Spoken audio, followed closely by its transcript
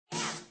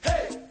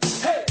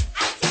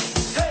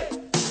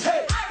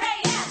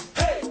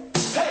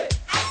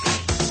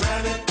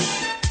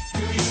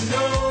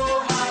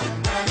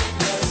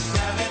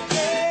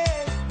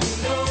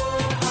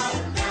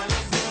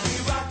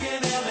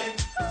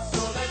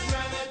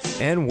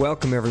And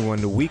welcome, everyone,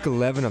 to Week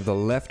 11 of the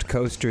Left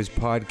Coasters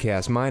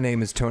podcast. My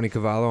name is Tony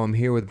Cavallo. I'm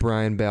here with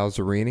Brian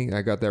Balzerini.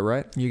 I got that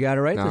right? You got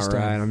it right this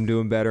time. All right, I'm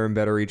doing better and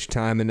better each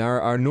time. And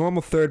our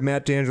normal third,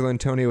 Matt D'Angelo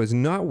Antonio, is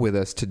not with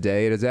us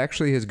today. It is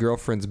actually his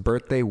girlfriend's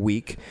birthday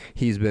week.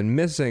 He's been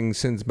missing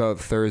since about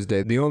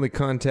Thursday. The only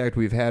contact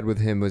we've had with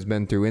him has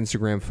been through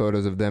Instagram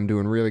photos of them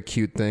doing really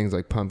cute things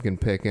like pumpkin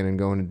picking and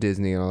going to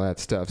Disney and all that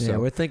stuff. Yeah, so,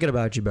 we're thinking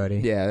about you, buddy.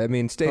 yeah, I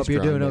mean, stay Hope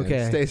strong. you're doing man.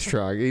 okay. Stay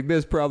strong. He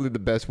missed probably the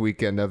best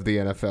weekend of the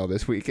NFL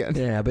this weekend.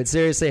 Yeah, but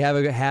seriously, have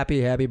a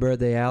happy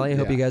birthday, Allie.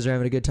 Hope you guys are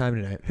having a good time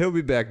tonight. He'll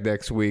be back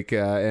next week,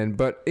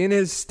 but in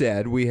his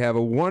stead, we have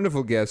a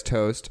wonderful guest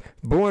host,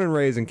 born and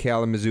raised in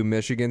Kalamazoo,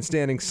 Michigan,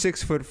 standing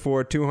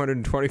 6'4",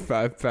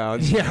 225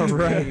 pounds. Yeah,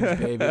 right.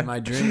 Baby,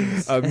 my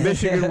dreams. A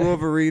Michigan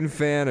Wolverine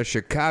fan, a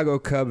Chicago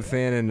Cub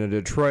fan, and a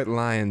Detroit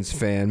Lions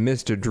fan,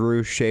 Mr.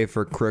 Drew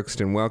Schaefer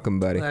Crookston. Welcome,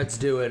 buddy. Let's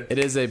do it. It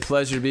is a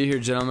pleasure to be here,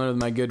 gentlemen, with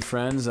my good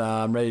friends.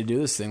 I'm ready to do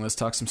this thing. Let's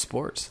talk some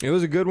sports. It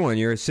was a good one.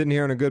 You're sitting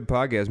here on a good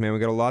podcast, man. We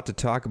got a lot to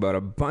talk about.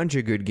 A bunch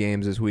of good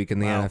games this week in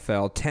the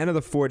NFL. 10 of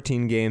the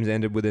 14 games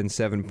ended within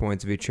 7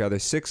 points of each other.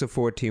 6 of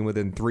 14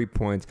 within 3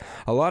 points.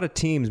 A lot of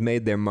teams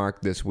made their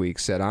mark this week.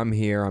 Said, I'm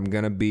here. I'm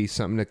going to be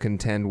something to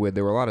contend with.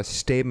 There were a lot of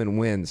statement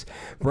wins.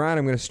 Brian,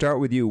 I'm going to start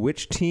with you.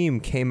 Which team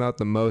came out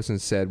the most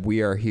and said,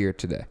 we are here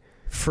today?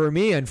 For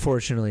me,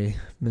 unfortunately,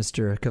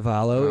 Mr.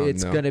 Cavallo,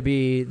 it's going to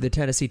be the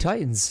Tennessee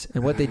Titans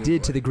and what they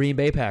did to the Green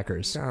Bay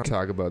Packers. I'll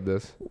talk about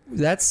this.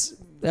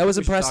 That was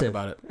impressive.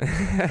 Talk about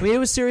it. I mean, it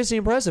was seriously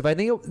impressive. I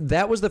think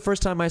that was the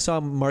first time I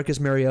saw Marcus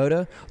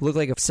Mariota look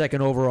like a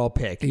second overall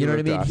pick. You know what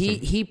I mean? Awesome.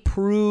 He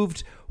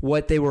proved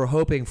what they were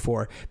hoping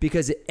for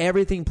because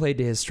everything played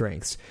to his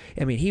strengths.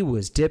 I mean, he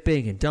was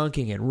dipping and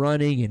dunking and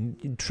running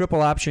and triple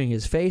optioning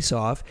his face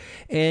off,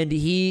 and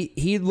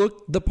he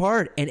looked the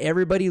part, and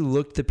everybody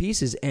looked the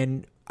pieces.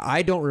 And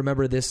I don't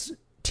remember this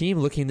team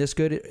looking this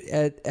good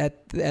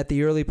at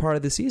the early part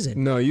of the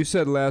season. No, you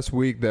said last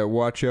week that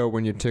watch out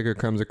when your ticker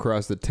comes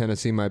across that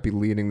Tennessee might be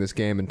leading this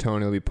game and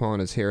Tony will be pulling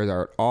his hair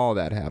out. All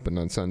that happened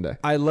on Sunday.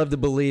 I love to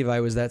believe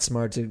I was that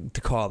smart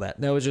to call that.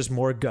 That was just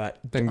more gut,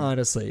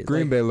 honestly.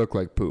 Green Bay looked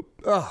like poop.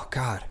 Oh,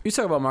 God. You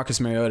talk about Marcus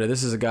Mariota.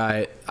 This is a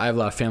guy, I have a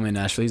lot of family in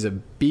Nashville. He's a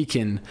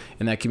beacon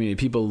in that community.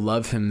 People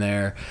love him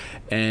there.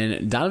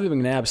 And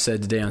Donovan McNabb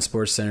said today on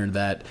SportsCenter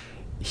that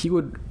he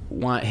would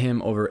want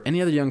him over any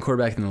other young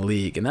quarterback in the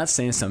league. And that's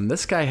saying something.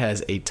 This guy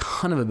has a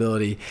ton of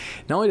ability.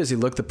 Not only does he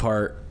look the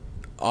part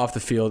off the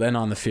field and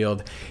on the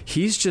field,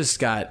 he's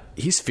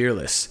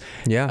fearless.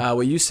 Yeah.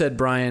 What you said,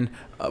 Brian,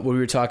 when we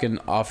were talking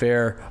off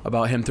air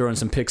about him throwing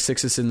some pick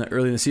sixes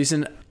early in the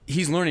season,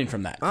 he's learning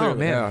from that. Clearly. Oh,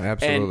 man. Yeah,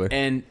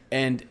 absolutely.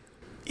 And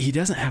he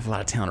doesn't have a lot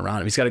of talent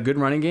around him. He's got a good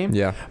running game.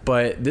 Yeah.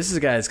 But this is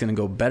a guy that's going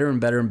to go better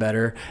and better and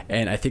better.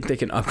 And I think they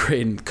can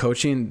upgrade in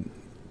coaching.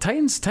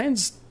 Titans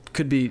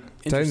could be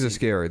Titans are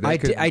scary.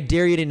 I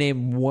dare you to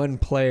name one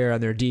player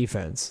on their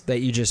defense that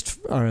you just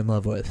are in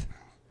love with.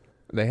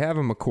 They have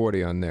a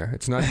McCourty on there.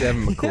 It's not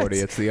Devin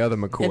McCourty. It's the other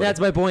McCourty. And that's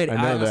my point. I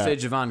know that. Say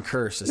Javon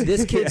Curse.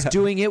 This kid's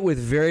doing it with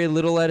very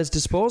little at his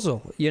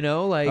disposal. You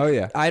know, like, oh,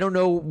 yeah. I don't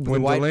know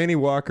when Delaney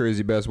Walker is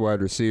your best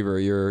wide receiver,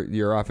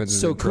 your offense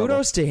is in trouble.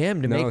 Kudos to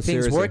him to make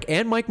things work.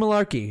 And Mike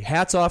Mularkey,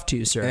 hats off to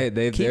you, sir.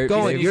 Hey, keep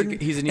going. He's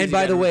an easy and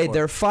by guy the to way, report.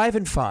 they're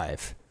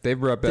 5-5. They've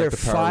brought back They're the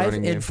power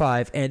running game.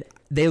 5-5, and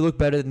they look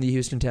better than the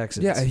Houston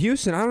Texans. Yeah,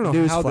 Houston, I don't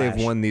know how Newsflash.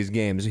 they've won these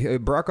games.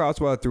 Brock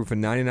Osweiler threw for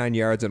 99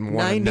 yards and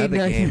won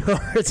another game.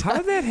 Yards. How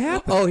did that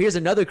happen? Oh, here's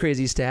another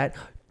crazy stat.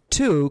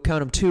 Count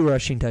them, 2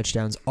 rushing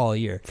touchdowns all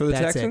year. For the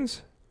That's Texans?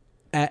 it.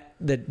 At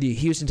the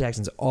Houston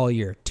Texans all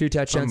year. 2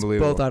 touchdowns,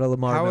 both out of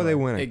Lamar How Miller. are they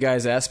winning? Hey,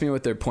 guys, ask me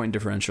what their point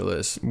differential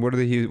is.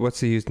 What's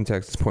the Houston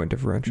Texans point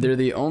differential? They're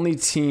the only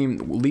team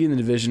leading the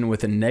division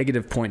with a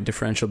negative point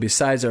differential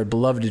besides our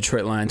beloved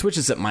Detroit Lions, which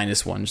is at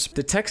 -1.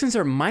 The Texans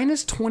are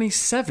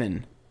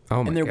 -27.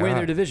 Oh my and they're God. winning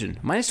their division.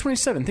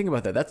 -27. Think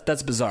about that.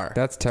 That's bizarre.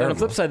 That's Then terrible. on the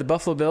flip side, the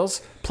Buffalo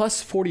Bills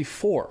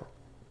 +44.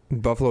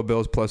 Buffalo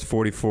Bills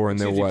 +44 and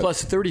they're what?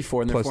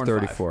 +34 and they're Plus 4-5.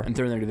 34. And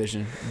third in their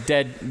division.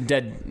 Dead.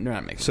 They're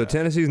not making So it.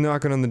 Tennessee's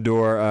knocking on the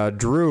door.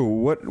 Drew,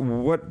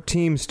 what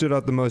team stood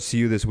out the most to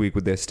you this week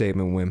with their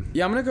statement win?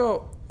 Yeah, I'm gonna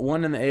go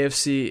one in the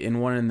AFC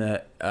and one in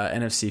the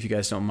NFC, if you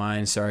guys don't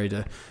mind. Sorry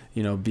to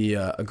be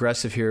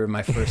aggressive here,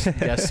 my first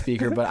guest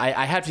speaker, but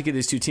I have to get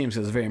these two teams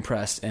because I was very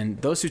impressed.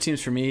 And those two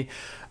teams for me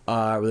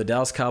were the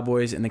Dallas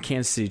Cowboys and the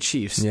Kansas City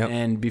Chiefs. Yep.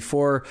 And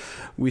before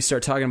we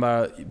start talking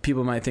about it,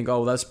 people might think, oh,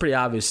 well, that's pretty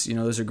obvious.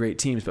 Those are great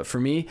teams. But for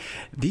me,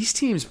 these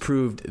teams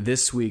proved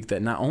this week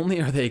that not only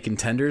are they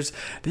contenders,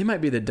 they might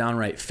be the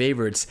downright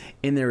favorites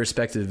in their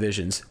respective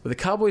divisions. What the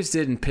Cowboys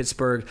did in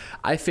Pittsburgh,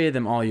 I faded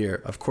them all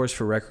year, of course,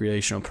 for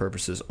recreational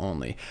purposes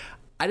only.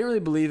 I didn't really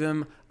believe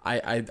them.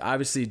 I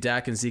obviously,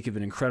 Dak and Zeke have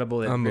been incredible.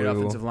 They have a great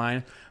offensive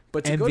line.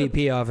 But to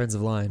MVP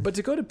offensive line. But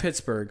to go to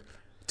Pittsburgh,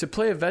 to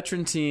play a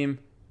veteran team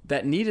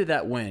that needed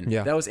that win,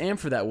 that was amped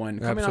for that win,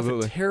 coming off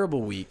a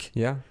terrible week.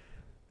 Yeah.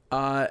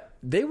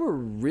 They were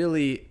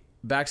really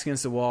backs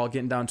against the wall,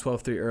 getting down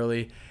 12-3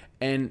 early.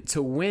 And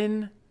to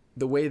win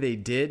the way they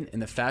did, in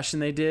the fashion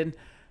they did,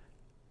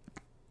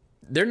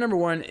 they're number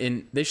one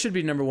they should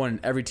be number one in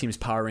every team's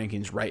power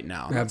rankings right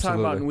now. I'm not talking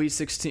about in week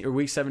 16 or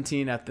week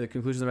 17 at the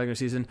conclusion of the regular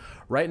season.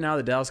 Right now,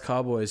 the Dallas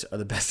Cowboys are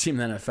the best team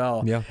in the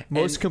NFL. Yeah,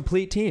 most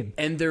complete team,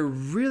 and they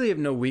really have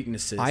no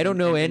weaknesses. I don't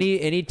know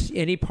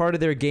any part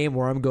of their game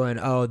where I'm going,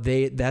 oh,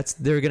 they're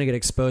going to get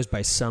exposed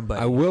by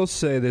somebody. I will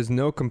say there's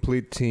no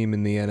complete team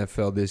in the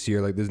NFL this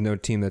year. Like, there's no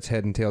team that's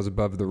head and tails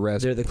above the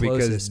rest. They're the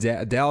closest.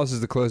 Because Dallas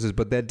is the closest,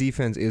 but that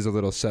defense is a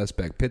little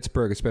suspect.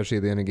 Pittsburgh, especially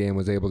at the end of the game,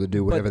 was able to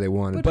do whatever they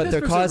wanted. But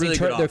they're causing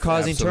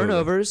Absolutely.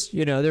 turnovers.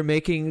 They're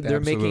making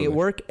it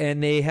work,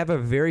 and they have a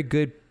very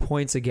good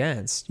points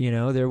against.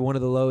 They're one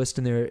of the lowest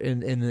in the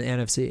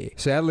NFC.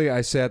 Sadly,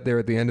 I sat there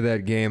at the end of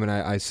that game, and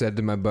I said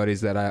to my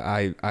buddies that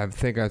I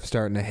think I'm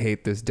starting to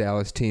hate this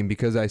Dallas team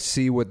because I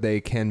see what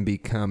they can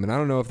become. And I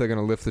don't know if they're going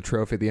to lift the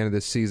trophy at the end of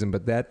this season,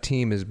 but that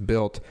team is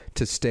built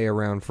to stay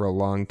around for a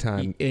long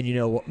time. And you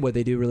know what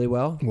they do really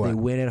well? What? They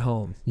win at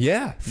home.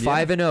 Yeah.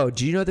 5-0.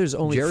 Do you know there's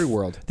only Jerry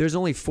World. There's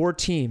only 4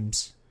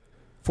 teams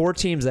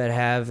that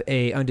have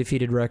a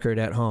undefeated record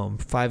at home,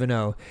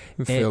 5-0.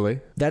 Philly.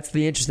 That's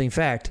the interesting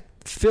fact.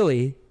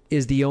 Philly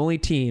is the only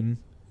team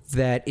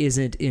that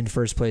isn't in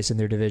first place in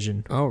their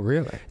division. Oh,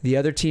 really? The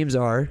other teams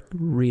are,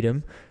 read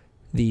them,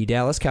 the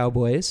Dallas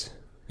Cowboys,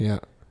 yeah,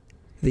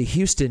 the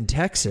Houston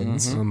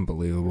Texans,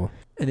 unbelievable,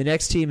 and the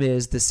next team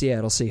is the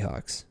Seattle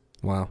Seahawks.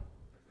 Wow.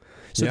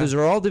 So those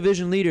are all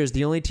division leaders.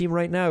 The only team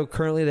right now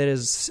currently that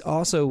is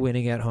also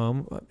winning at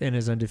home and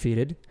is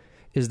undefeated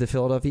is the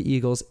Philadelphia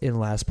Eagles in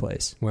last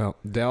place. Well,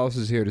 Dallas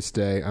is here to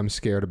stay. I'm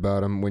scared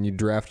about them. When you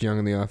draft young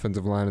in the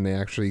offensive line and they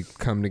actually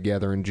come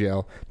together and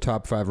gel,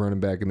 top 5 running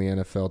back in the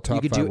NFL,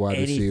 top 5 wide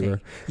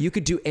receiver. You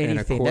could do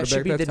anything. That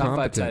should be the top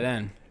 5 tight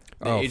end.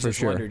 For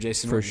sure. Wonder,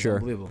 Jason for Woods sure.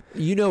 is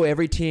unbelievable.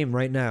 Every team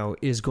right now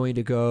is going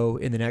to go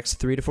in the next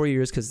 3 to 4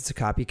 years because it's a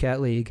copycat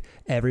league.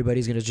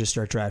 Everybody's going to just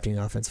start drafting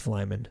offensive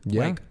linemen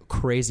like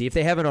crazy if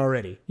they haven't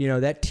already.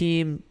 That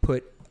team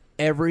put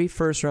every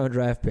first-round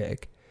draft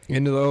pick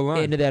into the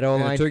O-line. Into that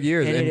O-line. And it took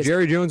years. And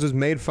Jerry Jones was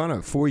made fun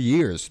of for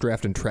years,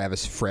 drafting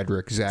Travis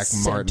Frederick, Zach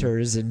Martin.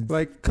 Centers and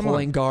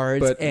pulling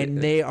guards, and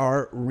they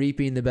are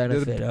reaping the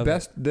benefit of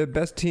it. The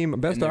best team,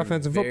 best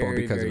offense in football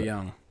because very of it.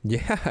 young.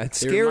 Yeah,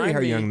 it's scary how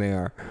young they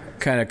are.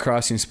 Kind of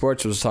crossing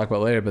sports, we'll talk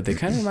about later, but they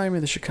kind of remind me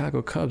of the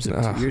Chicago Cubs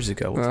of 2 years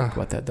ago. We'll talk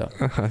about that, though.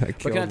 But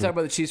can I talk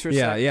about the Chiefs for a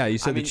second? Yeah, you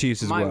said the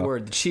Chiefs as well. My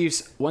word, the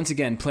Chiefs, once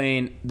again,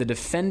 playing the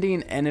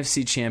defending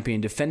NFC champion,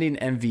 defending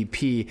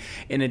MVP,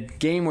 in a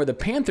game where the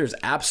Panthers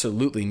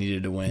absolutely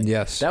needed to win.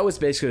 Yes. That was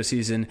basically the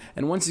season.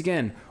 And once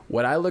again,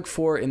 what I look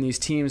for in these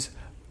teams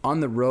on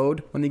the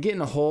road, when they get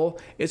in a hole,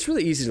 it's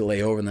really easy to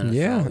lay over in the NFL.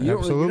 Yeah,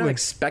 absolutely. You're not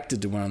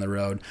expected to win on the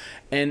road.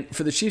 And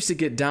for the Chiefs to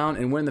get down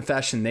and win the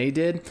fashion they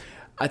did,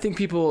 I think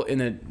people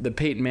in the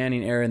Peyton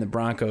Manning era and the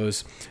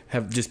Broncos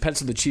have just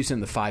penciled the Chiefs in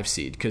the 5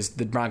 seed because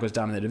the Broncos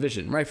dominate the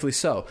division, rightfully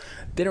so.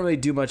 They don't really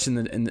do much in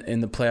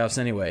the playoffs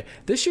anyway.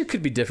 This year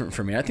could be different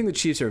for me. I think the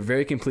Chiefs are a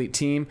very complete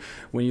team.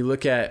 When you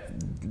look at,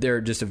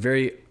 they're just a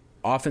very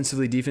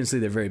offensively, defensively,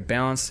 they're very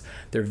balanced.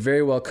 They're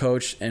very well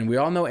coached, and we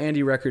all know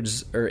Andy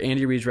Reid's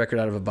record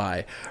out of a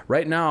bye.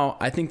 Right now,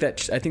 I think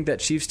that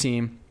Chiefs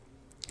team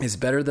is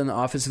better than the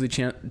offensively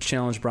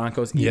challenged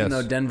Broncos, even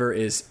though Denver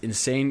is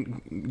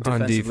insane defensively.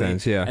 On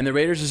defense, yeah. And the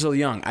Raiders are still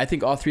young. I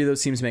think all 3 of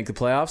those teams make the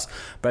playoffs,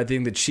 but I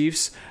think the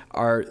Chiefs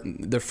are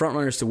the front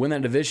runners to win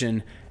that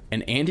division.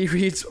 And Andy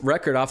Reid's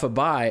record off a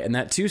bye and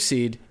that 2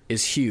 seed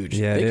is huge.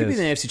 Yeah, they could be in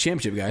the AFC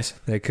Championship, guys.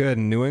 They could.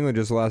 And New England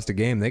just lost a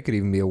game. They could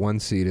even be a 1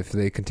 seed if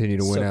they continue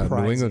to win out.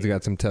 New England's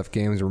got some tough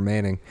games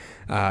remaining.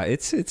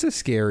 It's a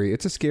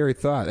scary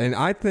thought. And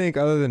I think,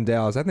 other than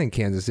Dallas, I think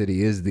Kansas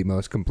City is the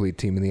most complete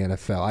team in the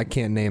NFL. I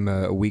can't name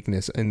a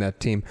weakness in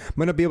that team. I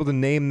might not be able to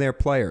name their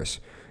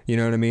players. You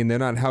know what I mean? They're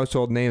not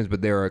household names,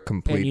 but they're a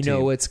complete team. And you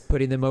know what's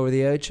putting them over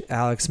the edge?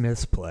 Alex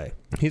Smith's play.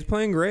 He's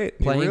playing great.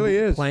 He really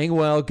is. Playing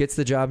well, gets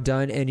the job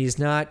done, and he's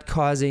not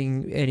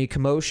causing any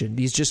commotion.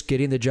 He's just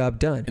getting the job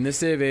done. In this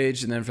day of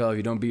age, in the NFL, if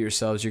you don't beat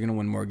yourselves, you're going to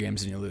win more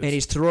games than you lose. And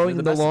he's throwing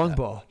the long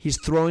ball. He's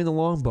throwing the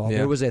long ball. Yeah.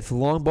 There was a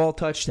long ball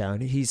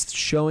touchdown. He's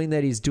showing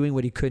that he's doing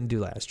what he couldn't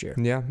do last year.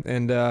 Yeah,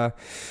 and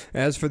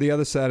as for the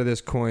other side of this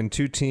coin,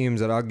 2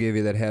 teams that I'll give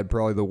you that had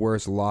probably the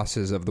worst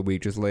losses of the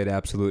week, just laid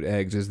absolute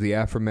eggs, is the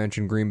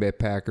aforementioned Green Bay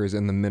Packers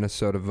and the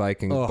Minnesota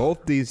Vikings.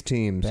 Both these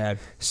teams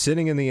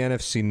sitting in the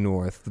NFC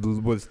North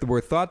were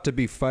thought to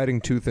be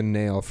fighting tooth and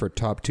nail for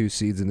top 2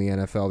 seeds in the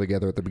NFL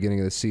together at the beginning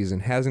of the season.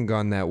 Hasn't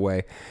gone that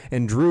way.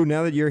 And Drew,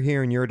 now that you're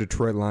here and you're a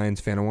Detroit Lions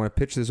fan, I want to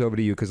pitch this over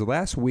to you because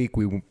last week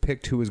we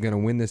picked who was going to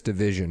win this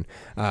division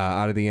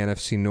out of the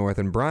NFC North,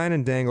 and Brian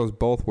and Dangles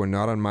both were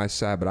not on my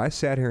side, but I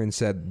sat here and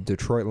said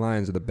Detroit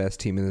Lions are the best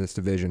team in this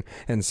division,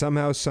 and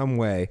somehow, some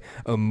way,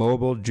 a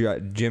mobile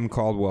Jim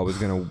Caldwell was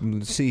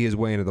going to see his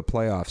way into the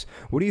playoffs.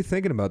 What are you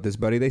thinking about this,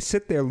 buddy? They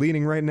sit there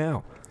leading right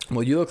now.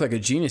 Well, you look like a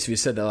genius if you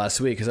said that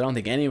last week, because I don't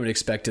think anyone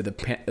expected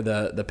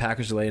the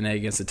Packers to lay an egg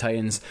against the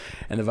Titans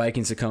and the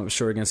Vikings to come up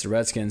short against the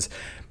Redskins.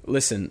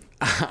 Listen,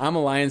 I'm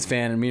a Lions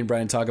fan, and me and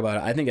Brian talk about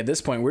it. I think at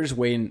this point, we're just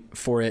waiting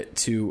for it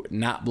to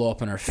not blow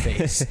up in our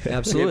face.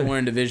 Absolutely. We haven't won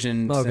a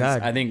division since,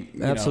 God. I think,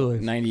 Absolutely.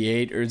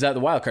 98, or is that the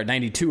wild card,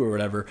 92 or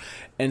whatever.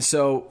 And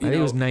so, I think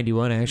it was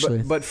 91,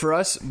 actually. But for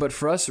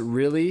us,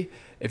 really,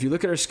 if you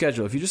look at our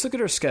schedule, if you just look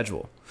at our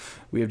schedule,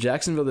 we have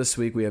Jacksonville this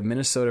week, we have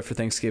Minnesota for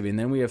Thanksgiving,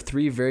 then we have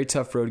 3 very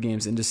tough road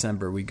games in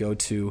December. We go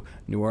to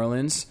New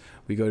Orleans,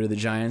 we go to the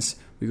Giants,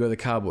 we go to the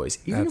Cowboys.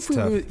 Even if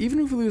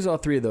we lose all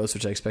 3 of those,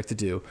 which I expect to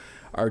do,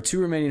 our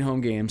 2 remaining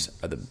home games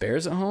are the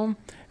Bears at home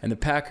and the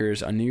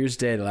Packers on New Year's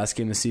Day, the last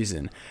game of the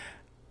season.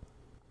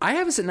 I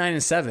have us at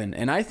 9-7,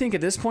 and I think at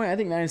this point,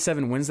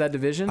 9-7 wins that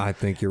division. I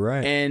think you're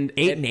right. And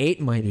 8-8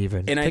 might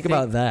even. And think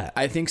about that.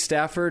 I think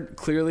Stafford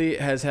clearly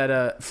has had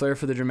a flair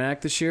for the dramatic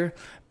this year,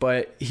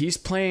 but he's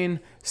playing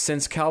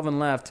since Calvin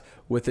left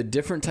with a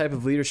different type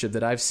of leadership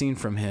that I've seen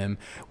from him,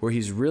 where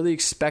he's really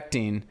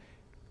expecting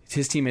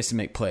his teammates to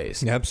make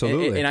plays.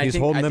 Absolutely. And he's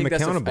holding them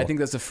accountable. I think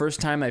that's the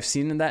first time I've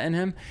seen that in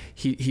him.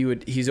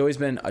 He's always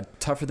been a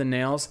tougher than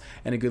nails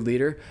and a good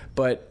leader,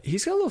 but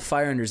he's got a little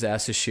fire under his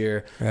ass this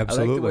year.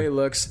 Absolutely. I like the way he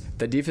looks.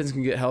 The defense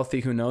can get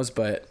healthy, who knows,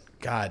 but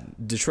God,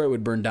 Detroit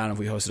would burn down if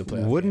we hosted a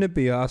playoff Wouldn't game. it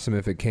be awesome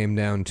if it came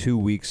down to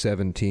Week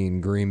 17,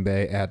 Green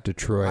Bay at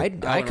Detroit?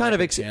 I kind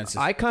of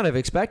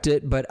expect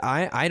it, but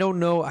I don't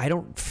know. I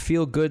don't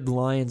feel good.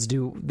 Lions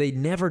do. They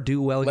never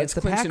do well against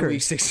the Packers.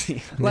 Week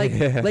 16. like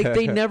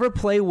they never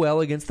play well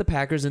against the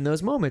Packers in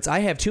those moments. I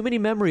have too many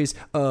memories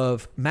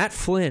of Matt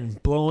Flynn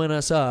blowing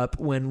us up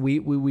when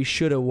we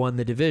should have won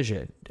the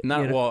division.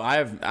 Well, I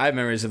have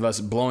memories of us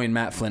blowing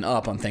Matt Flynn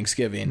up on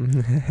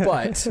Thanksgiving,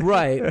 but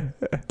right.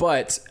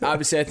 But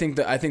obviously, I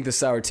think the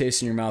sour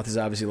taste in your mouth is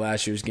obviously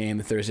last year's game,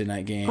 the Thursday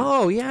night game.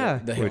 Oh yeah,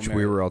 the Hail which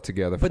Mary. we were all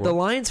together for. But the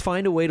Lions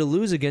find a way to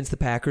lose against the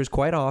Packers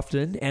quite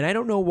often, and I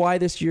don't know why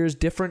this year is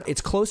different.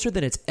 It's closer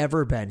than it's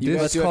ever been. You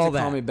guys do have to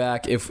that. call me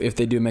back if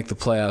they do make the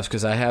playoffs,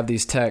 because I have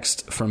these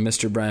texts from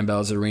Mr. Brian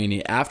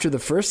Balzerini. After the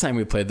first time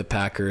we played the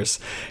Packers,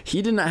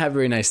 he did not have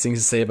very nice things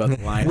to say about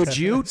the Lions. Would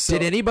you?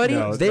 Did anybody?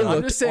 No, they I'm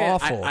looked just saying,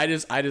 awful. I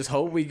just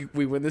hope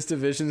we win this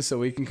division so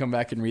we can come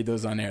back and read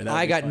those on air.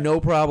 I got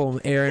no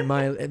problem airing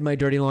my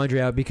dirty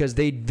laundry out, because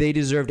they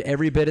deserved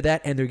every bit of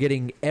that, and they're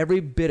getting every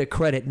bit of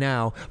credit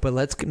now. But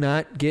let's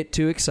not get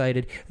too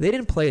excited. They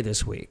didn't play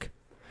this week.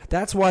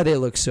 That's why they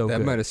look so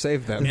good. That might have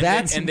saved them.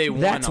 And they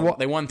won.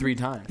 They won 3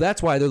 times.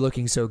 That's why they're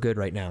looking so good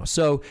right now.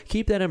 So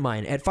keep that in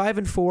mind. At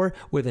 5-4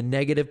 with a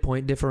negative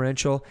point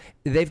differential,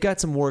 they've got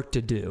some work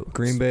to do.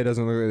 Green Bay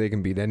doesn't look like they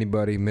can beat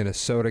anybody.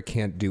 Minnesota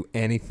can't do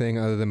anything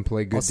other than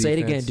play good defense. I'll say it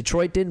again.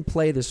 Detroit didn't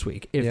play this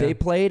week. If they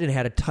played and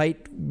had a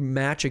tight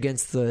match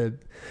against the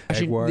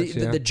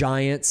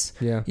Giants,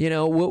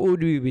 what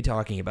would we be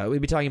talking about?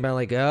 We'd be talking about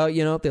like,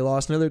 they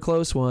lost another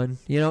close one.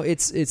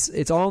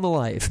 It's all in the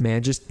life,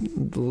 man. Just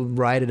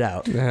ride it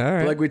out. All right.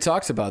 But like we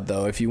talked about,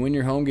 though, if you win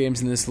your home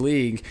games in this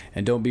league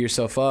and don't beat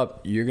yourself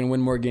up, you're going to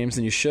win more games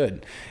than you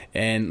should.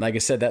 And like I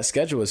said, that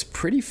schedule is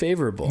pretty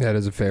favorable. That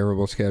is a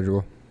favorable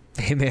schedule.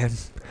 Hey, man.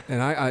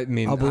 And I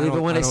mean, I'll believe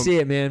it when I see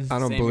it, man. I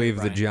don't Same believe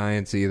here, the Brian.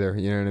 Giants either.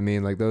 You know what I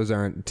mean? Like, those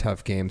aren't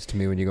tough games to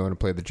me when you go in to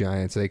play the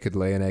Giants. They could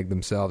lay an egg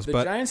themselves. The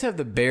But Giants have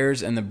the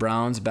Bears and the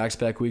Browns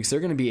back-to-back weeks. They're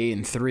going to be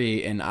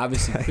 8-3, and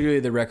obviously, clearly,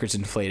 the record's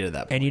inflated at that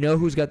point. And you know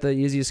who's got the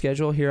easiest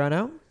schedule here on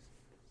out?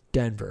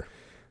 Denver.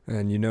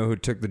 And you know who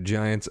took the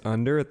Giants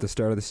under at the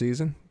start of the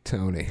season?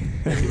 Tony.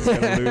 He's going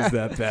to lose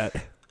that bet.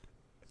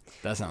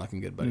 That's not looking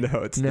good, buddy.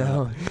 No, it's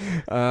No.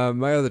 not.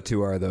 My other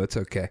 2 are, though. It's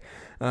okay.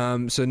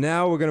 So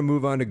now we're going to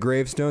move on to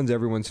Gravestones,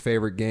 everyone's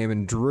favorite game.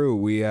 And Drew,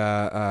 we,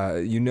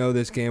 you know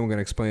this game. We're going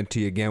to explain it to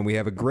you again. We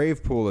have a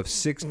grave pool of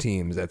 6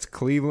 teams. That's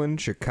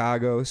Cleveland,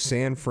 Chicago,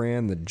 San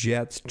Fran, the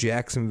Jets,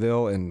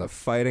 Jacksonville, and the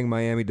Fighting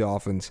Miami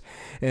Dolphins.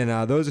 And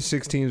those are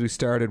 6 teams we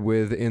started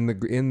with in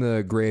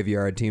the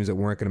graveyard, teams that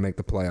weren't going to make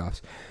the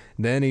playoffs.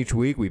 Then each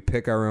week we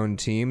pick our own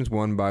teams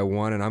one by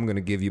one, and I'm going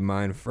to give you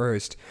mine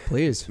first.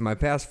 Please. My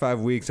past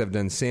 5 weeks, I've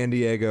done San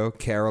Diego,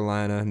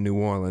 Carolina, New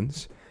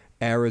Orleans,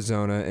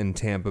 Arizona, and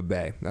Tampa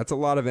Bay. That's a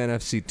lot of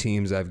NFC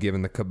teams I've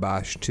given the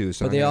kibosh to.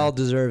 So But they all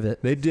deserve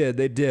it. They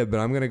did, but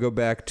I'm going to go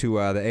back to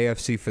the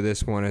AFC for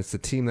this one. It's the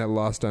team that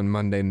lost on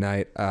Monday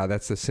night.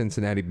 That's the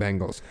Cincinnati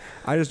Bengals.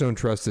 I just don't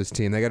trust this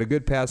team. They got a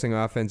good passing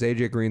offense.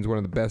 A.J. Green's one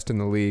of the best in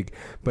the league,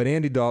 but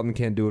Andy Dalton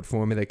can't do it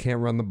for me. They can't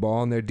run the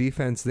ball, and their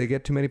defense, they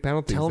get too many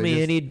penalties. Tell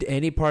me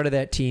any part of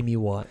that team you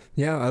want.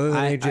 Yeah, other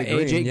than A.J.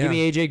 Green. Give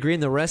me A.J. Green.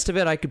 The rest of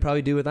it I could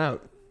probably do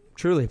without.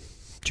 Truly.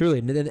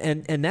 And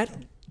that,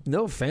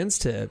 no offense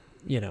to,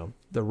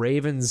 the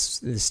Ravens,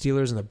 the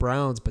Steelers, and the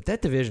Browns, but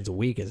that division's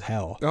weak as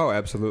hell. Oh,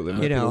 absolutely.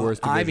 Might You be the know,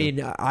 worst I division.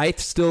 mean, I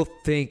still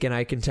think and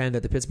I contend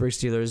that the Pittsburgh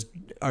Steelers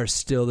are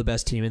still the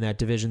best team in that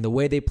division. The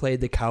way they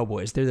played the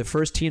Cowboys, they're the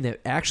first team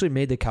that actually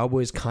made the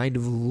Cowboys kind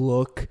of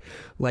look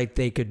like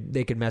they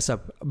could mess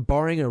up.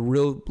 Barring a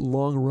real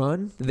long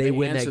run, they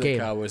win that game.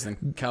 The Cowboys,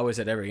 and Cowboys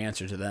had every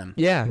answer to them.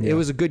 Yeah, it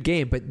was a good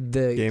game, but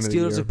the Game of the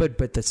Steelers, year.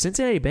 but the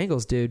Cincinnati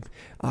Bengals, dude,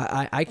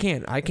 I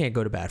can't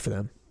go to bat for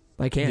them.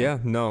 I can't. Yeah,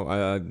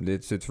 no,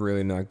 it's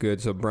really not good.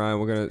 So, Brian,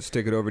 we're going to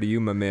stick it over to you,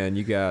 my man.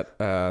 You got,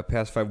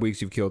 past 5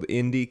 weeks, you've killed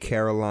Indy,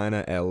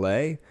 Carolina,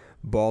 L.A.,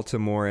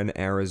 Baltimore, and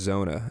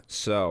Arizona.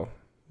 So,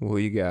 who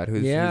you got?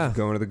 Who's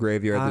going to the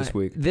graveyard this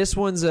week? This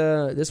one's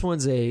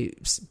a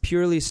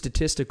purely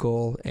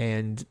statistical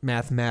and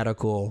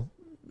mathematical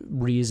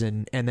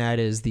reason, and that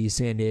is the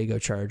San Diego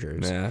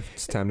Chargers. Nah,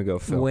 it's time to go,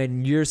 Phil.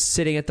 When you're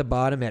sitting at the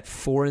bottom at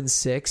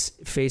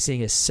 4-6,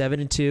 facing a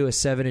 7-2, a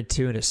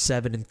 7-2, and a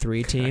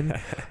 7-3 team,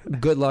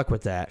 good luck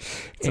with that.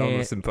 It's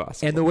almost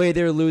impossible. And the way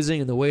they're losing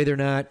and the way they're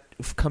not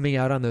coming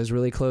out on those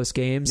really close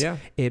games,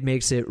 it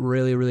makes it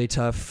really, really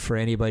tough for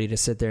anybody to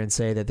sit there and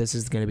say that this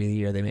is going to be the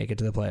year they make it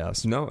to the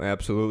playoffs. No,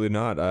 absolutely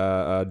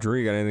not. Drew,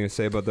 you got anything to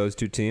say about those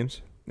two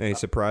teams? Any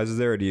surprises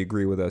there, or do you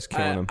agree with us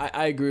killing them?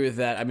 I agree with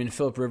that. I mean,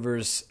 Phillip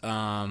Rivers,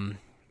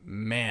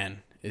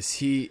 man, is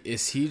he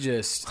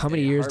just how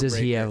many years does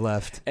he have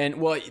left? And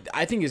well,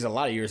 I think he has a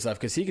lot of years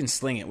left because he can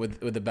sling it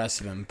with the best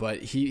of them. But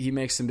he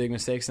makes some big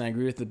mistakes, and I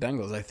agree with the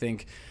Bengals. I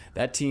think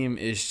that team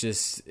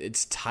is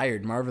it's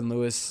tired. Marvin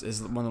Lewis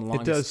is one of the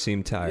longest. It does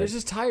seem tired. They're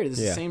just tired. It's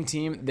the same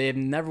team. They have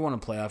never won a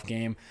playoff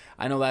game.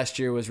 I know last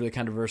year was really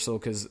controversial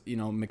because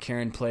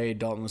McCarron played,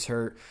 Dalton was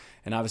hurt.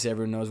 And obviously,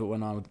 everyone knows what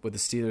went on with the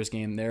Steelers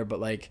game there.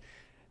 But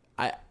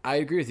I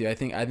agree with you. I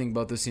think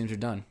both those teams are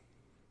done.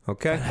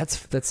 Okay,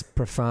 that's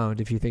profound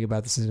if you think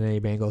about the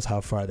Cincinnati Bengals,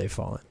 how far they've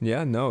fallen.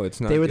 Yeah, no,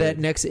 it's not. They were good. that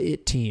next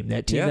team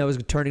that was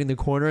turning the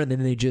corner, and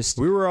then they just.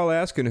 We were all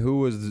asking who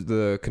was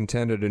the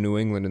contender to New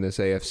England in this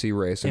AFC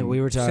race, and we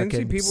were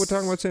talking. People were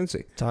talking about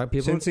Cincy.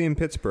 Cincy and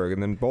Pittsburgh,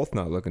 and then both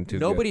not looking too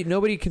good.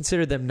 Nobody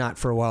considered them not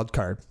for a wild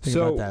card. Think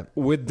about that.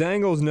 With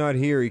Dangles not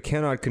here, he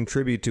cannot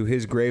contribute to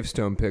his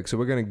gravestone pick. So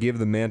we're going to give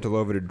the mantle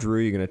over to Drew.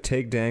 You're going to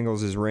take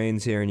Dangles'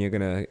 reins here, and you're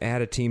going to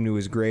add a team to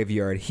his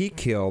graveyard. He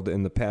killed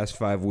in the past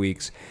 5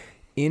 weeks.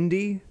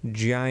 Indy,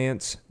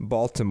 Giants,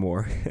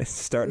 Baltimore.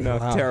 Starting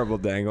off terrible,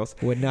 Dangles.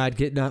 Would not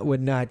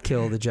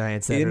kill the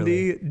Giants that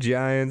Indy, early.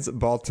 Giants,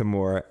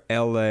 Baltimore,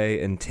 LA,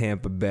 and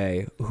Tampa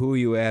Bay. Who are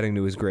you adding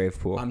to his grave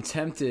pool? I'm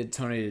tempted,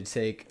 Tony, to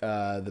take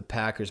the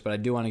Packers, but I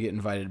do want to get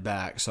invited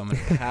back, so I'm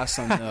going to pass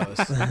on those.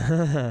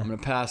 I'm going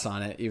to pass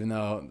on it, even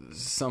though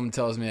something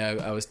tells me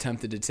I was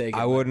tempted to take it.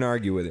 I wouldn't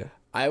argue with you.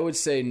 I would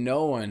say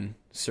no one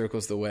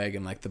circles the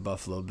wagon like the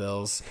Buffalo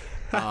Bills.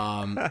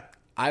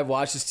 I've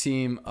watched this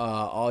team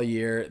all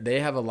year. They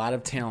have a lot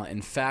of talent.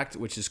 In fact,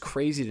 which is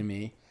crazy to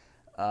me,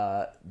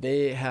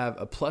 they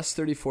have a plus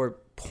 34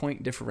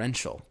 point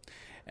differential,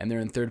 and they're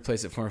in third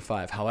place at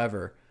 4-5.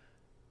 However,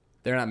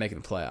 they're not making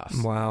the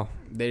playoffs. Wow.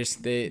 They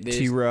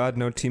T-Rod,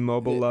 no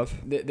T-Mobile love.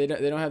 They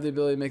don't have the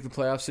ability to make the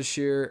playoffs this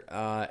year.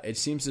 It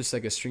seems just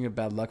like a string of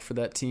bad luck for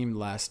that team the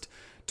last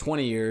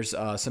 20 years.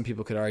 Some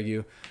people could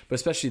argue, but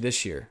especially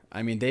this year.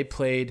 I mean,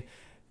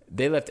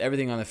 they left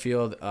everything on the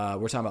field.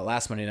 We're talking about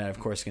last Monday night, of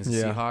course, against the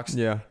Seahawks.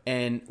 Yeah.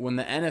 And when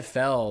the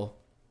NFL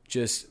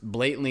just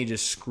blatantly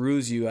just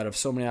screws you out of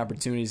so many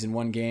opportunities in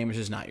one game, it's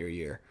just not your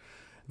year.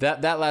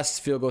 That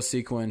last field goal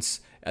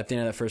sequence at the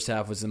end of the first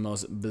half was the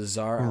most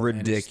bizarre,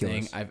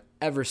 ridiculous thing I've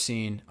ever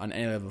seen on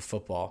any level of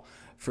football.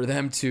 For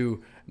them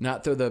to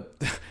not throw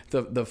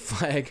the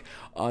flag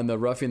on the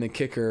roughing the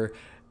kicker,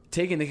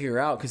 taking the kicker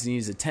out because he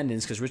needs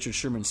attendance because Richard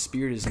Sherman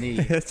speared his knee.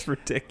 That's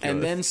ridiculous.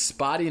 And then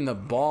spotting the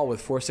ball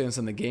with 4 seconds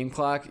on the game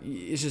clock,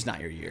 it's just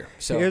not your year.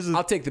 So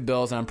I'll take the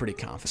Bills, and I'm pretty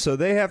confident. So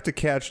they have to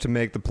catch to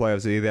make the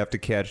playoffs. They either have to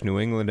catch New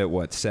England at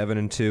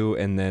 7-2,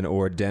 and then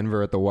or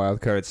Denver at the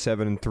wild card at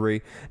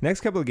 7-3.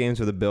 Next couple of games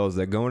for the Bills,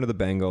 they're going to the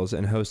Bengals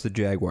and host the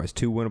Jaguars,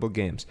 2 winnable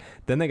games.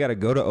 Then they got to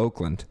go to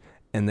Oakland,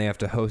 and they have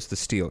to host the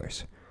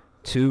Steelers.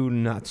 2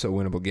 not so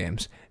winnable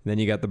games. And then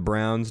you got the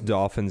Browns,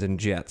 Dolphins, and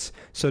Jets.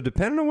 So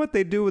depending on what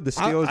they do with the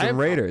Steelers and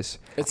Raiders,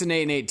 it's an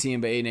 8-8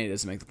 team, but 8-8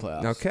 doesn't make the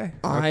playoffs. Okay.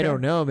 I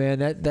don't know, man.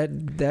 That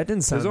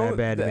didn't sound that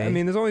bad to me. I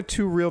mean, there's only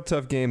 2 real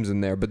tough games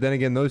in there. But then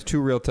again, those 2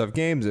 real tough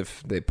games,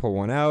 if they pull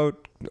one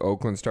out,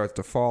 Oakland starts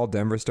to fall,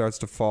 Denver starts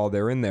to fall,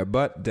 they're in there.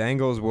 But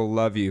Dangles will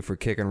love you for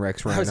kicking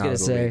Rex Ryan out of the league. I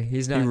was going to say,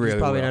 he's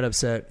probably not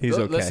upset. He's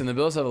okay. Listen, the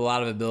Bills have a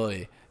lot of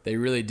ability. They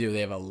really do. They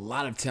have a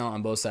lot of talent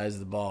on both sides of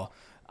the ball.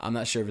 I'm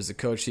not sure if it's a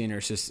coaching or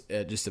it's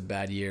just a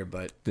bad year,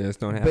 but they just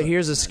don't have. But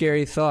here's a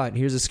scary thought.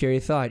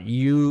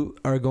 You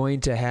are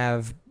going to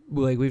have,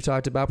 like we've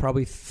talked about,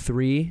 probably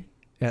 3,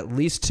 at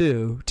least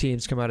 2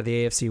 teams come out of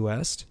the AFC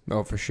West.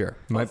 Oh, for sure.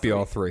 Might be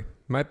all 3.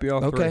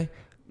 Okay.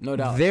 No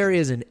doubt. There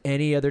isn't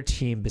any other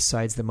team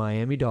besides the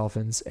Miami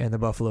Dolphins and the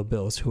Buffalo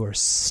Bills who are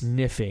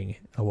sniffing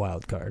a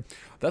wild card.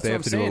 That's they what have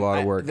I'm to saying. do a lot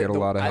of work, get a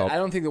lot of help. I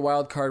don't think the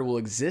wild card will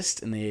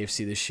exist in the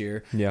AFC this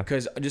year. Yeah.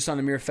 Because just on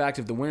the mere fact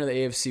of the winner of the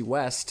AFC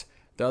West,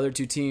 the other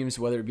two teams,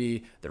 whether it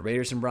be the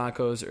Raiders and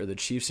Broncos or the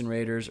Chiefs and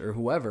Raiders or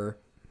whoever,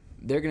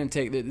 they're going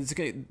to take.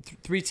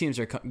 Three teams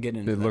are getting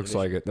into. It looks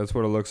like it. That's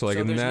what it looks like.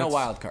 So and there's no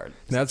wild card.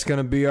 That's going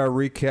to be our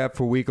recap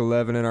for Week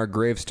 11 and our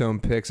gravestone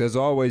picks. As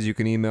always, you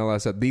can email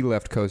us at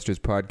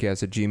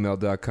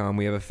theleftcoasterspodcast@gmail.com.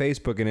 We have a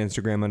Facebook and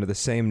Instagram under the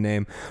same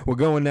name. We're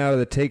going now to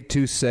the Take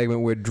Two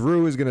segment where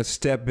Drew is going to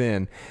step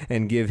in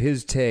and give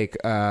his take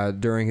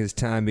during his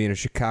time being a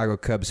Chicago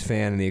Cubs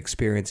fan and the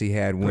experience he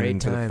had winning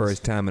for the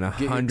first time in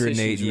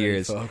 108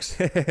 years. Ready, folks.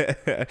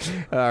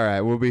 All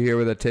right, we'll be here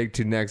with a Take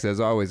Two next. As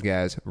always,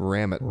 guys,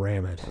 ram it.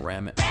 Ram it.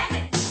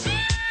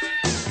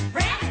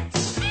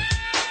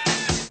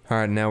 All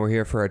right, now we're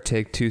here for our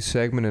Take Two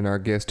segment, and our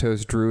guest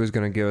host, Drew, is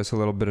going to give us a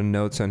little bit of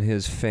notes on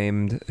his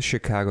famed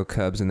Chicago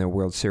Cubs and their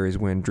World Series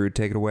win. Drew,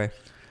 take it away.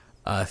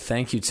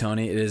 Thank you,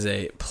 Tony. It is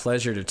a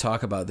pleasure to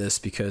talk about this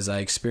because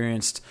I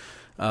experienced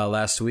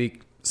last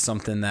week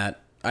something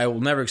that I will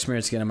never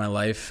experience again in my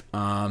life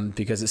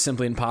because it's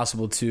simply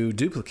impossible to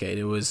duplicate.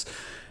 It was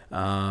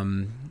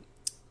the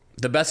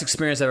best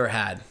experience I ever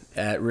had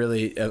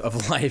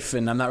of life,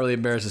 and I'm not really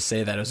embarrassed to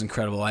say that. It was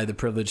incredible. I had the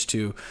privilege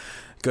to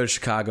go to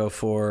Chicago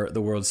for the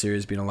World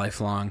Series, being a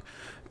lifelong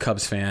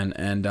Cubs fan,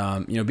 and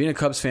being a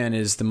Cubs fan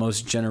is the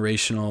most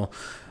generational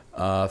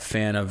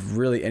fan of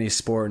really any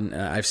sport. And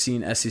I've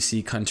seen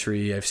SEC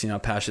country. I've seen how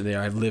passionate they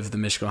are. I've lived the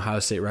Michigan-Ohio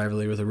State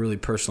rivalry with a really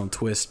personal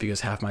twist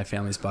because half my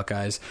family's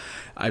Buckeyes.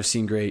 I've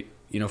seen great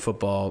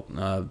football,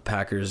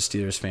 Packers,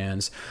 Steelers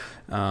fans,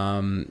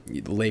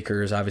 the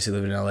Lakers, obviously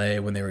living in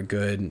LA when they were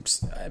good.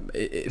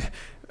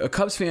 A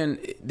Cubs fan,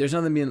 there's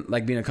nothing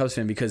like being a Cubs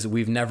fan because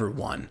we've never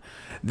won.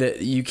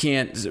 That you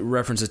can't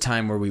reference a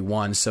time where we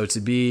won. So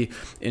to be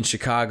in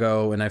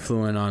Chicago, and I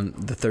flew in on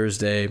the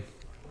Thursday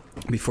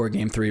before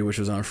Game 3, which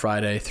was on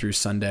Friday through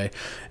Sunday,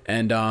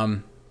 and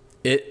all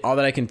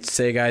that I can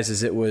say, guys,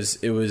 is it was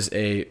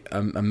a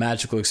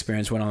magical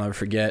experience, one I'll never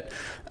forget.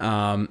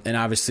 And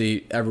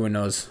obviously, everyone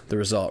knows the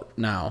result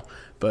now.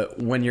 But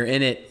when you're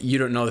in it, you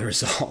don't know the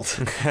result.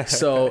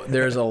 So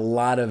there's a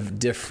lot of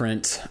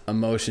different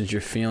emotions you're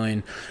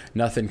feeling.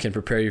 Nothing can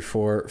prepare you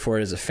for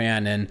it as a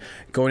fan. And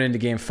going into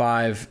Game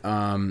 5,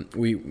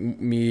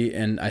 me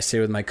and I stayed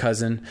with my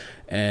cousin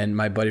and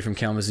my buddy from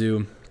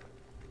Kalamazoo.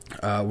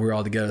 We were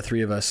all together,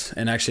 three of us,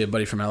 and actually a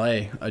buddy from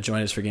LA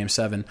joined us for Game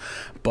 7.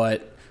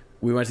 But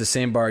we went to the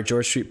same bar,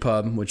 George Street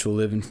Pub, which will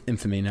live in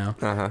infamy now.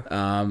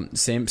 Uh-huh.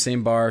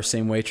 Same bar,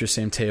 same waitress,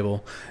 same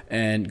table.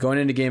 And going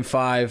into Game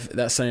 5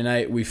 that Sunday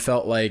night, we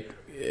felt like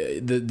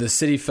the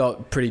city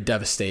felt pretty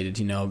devastated.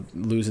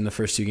 Losing the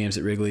first two games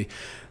at Wrigley.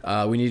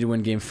 We needed to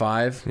win Game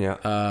 5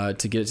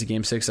 to get it to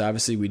Game 6.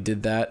 Obviously, we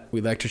did that. We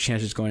liked our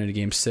chances going into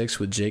Game 6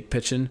 with Jake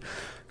pitching.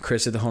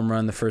 Chris hit the home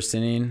run the first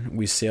inning.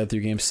 We sailed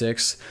through Game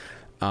 6.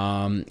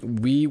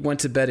 We went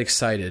to bed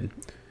excited.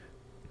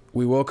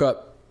 We woke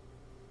up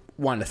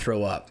wanting to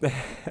throw up.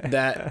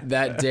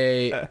 That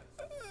day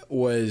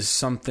was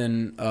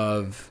something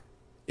of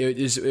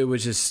it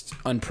was just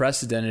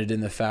unprecedented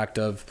in the fact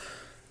of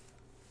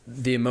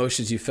the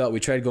emotions you felt. We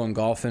tried going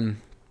golfing,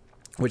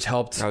 which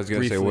helped. I was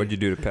going to say, what did you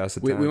do to pass the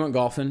time? We went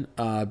golfing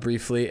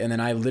briefly, and then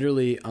I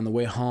literally on the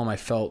way home I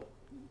felt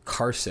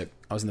car sick.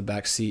 I was in the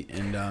back seat,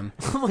 and oh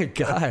my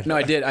god! No,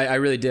 I did. I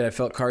really did. I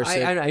felt car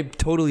sick. I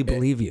totally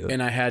believe you.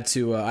 And I had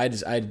to. I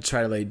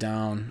tried to lay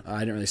down. I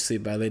didn't really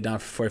sleep, but I laid down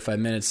for 45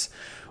 minutes.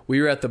 We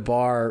were at the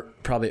bar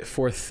probably at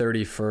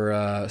 4:30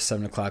 for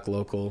 7 o'clock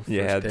local.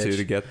 You had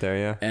to get there,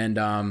 yeah. And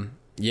I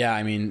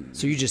mean,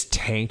 so you just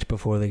tanked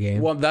before the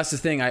game. Well, that's the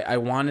thing. I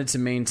wanted to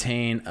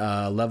maintain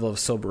a level of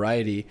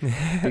sobriety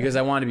because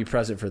I wanted to be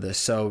present for this.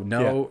 So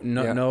no,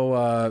 nothing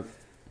over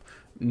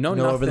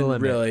the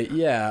limit. Really.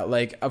 Yeah,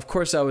 like of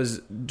course I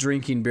was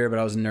drinking beer, but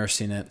I was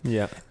nursing it.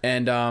 Yeah.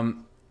 And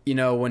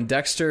when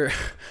Dexter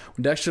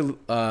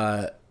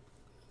led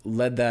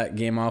that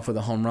game off with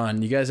a home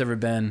run, you guys ever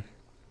been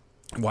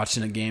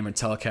watching a game or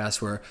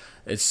telecast where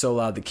it's so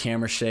loud the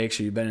camera shakes,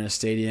 or you've been in a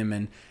stadium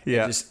and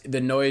just the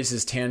noise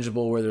is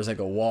tangible where there's like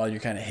a wall and you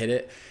kind of hit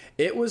it?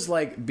 It was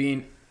like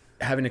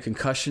having a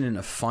concussion in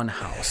a fun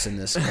house in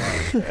this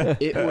bar.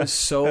 It was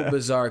so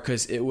bizarre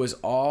because it was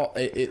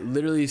it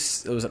literally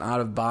was an out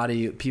of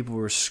body. People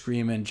were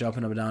screaming,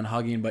 jumping up and down,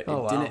 hugging, but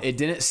it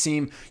didn't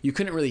seem, you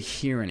couldn't really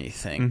hear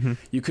anything. Mm-hmm.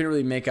 You couldn't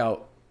really make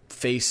out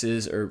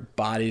faces or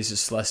bodies of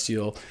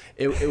celestial.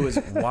 It was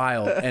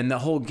wild. And the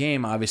whole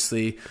game,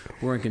 obviously,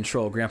 we're in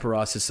control. Grandpa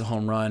Ross hits the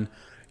home run.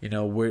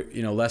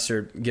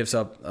 Lester gives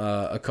up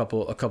a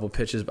couple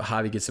pitches, but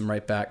Javi gets him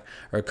right back,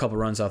 or a couple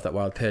runs off that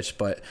wild pitch.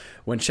 But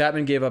when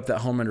Chapman gave up that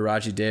home run to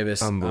Raji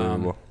Davis,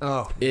 unbelievable.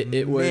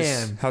 It was,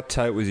 man. How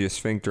tight was your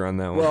sphincter on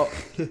that one? Well,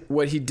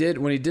 when he did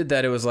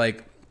that, it was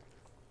like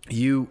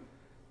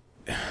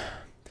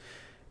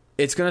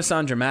it's going to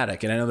sound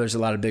dramatic, and I know there's a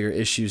lot of bigger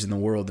issues in the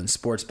world than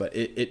sports, but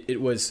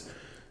it was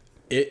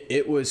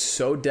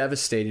so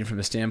devastating from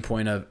the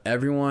standpoint of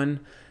everyone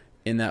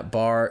in that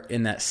bar,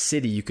 in that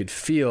city. You could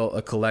feel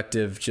a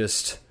collective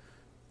just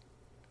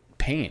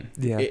pain.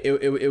 Yeah.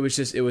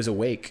 It was a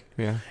wake.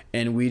 Yeah.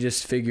 And we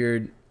just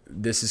figured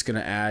this is going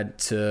to add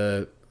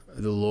to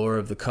the lure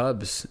of the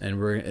Cubs,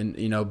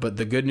 but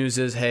the good news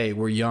is, hey,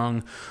 we're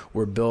young,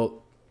 we're built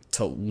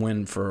to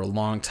win for a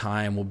long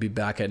time. We'll be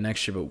back at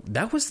next year. But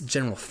that was the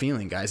general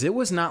feeling, guys. It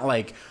was not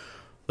like,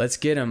 let's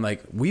get him.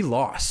 Like, we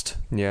lost.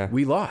 Yeah.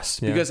 We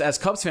lost. Yeah. Because as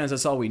Cubs fans,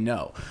 that's all we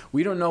know.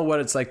 We don't know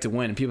what it's like to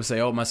win. And people say,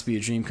 oh, it must be a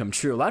dream come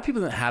true. A lot of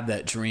people don't have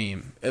that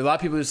dream. A lot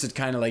of people just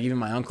kind of like, even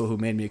my uncle who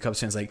made me a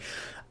Cubs fan is like,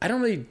 I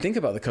don't really think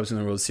about the Cubs in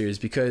the World Series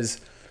because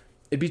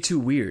it'd be too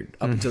weird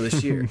up until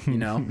this year, you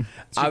know?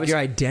 It's your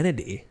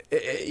identity.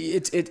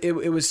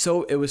 It was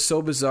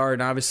so bizarre,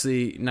 and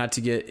obviously not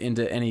to get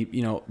into any,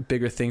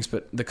 bigger things,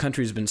 but the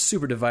country's been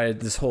super divided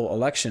this whole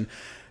election.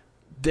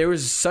 There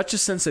was such a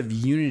sense of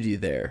unity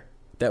there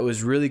that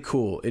was really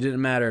cool. It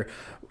didn't matter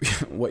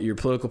what your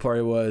political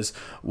party was,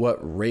 what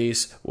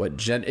race, what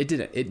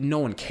gender. No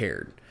one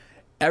cared.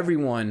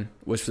 Everyone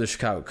was for the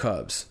Chicago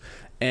Cubs.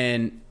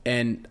 And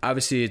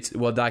obviously it's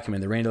well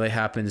documented. The rain delay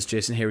happens.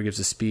 Jason Hayward gives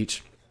a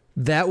speech.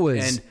 That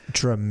was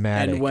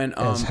dramatic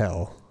as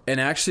hell.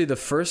 And actually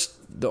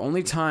the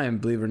only time,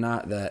 believe it or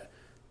not, that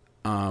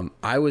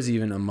I was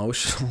even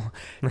emotional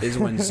is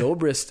when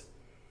Zobrist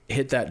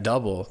hit that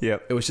double.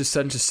 Yep. It was just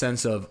such a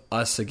sense of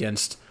us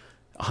against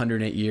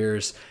 108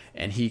 years,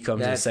 and he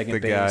comes to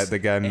second base. The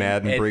guy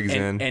Madden brings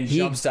in. And he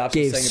jump stops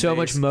gave at second so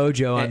base. much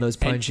mojo on those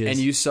punches. And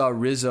you saw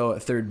Rizzo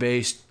at third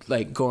base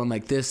like going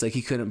like this, like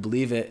he couldn't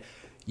believe it.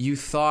 You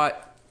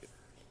thought...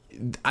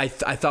 I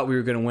thought we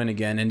were going to win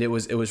again, and it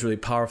was really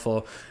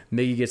powerful.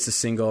 Miggy gets the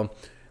single.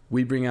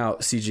 We bring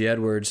out C.J.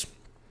 Edwards,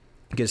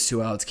 gets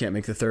 2 outs, can't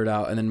make the third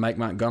out, and then Mike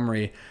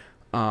Montgomery.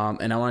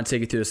 And I want to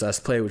take you through this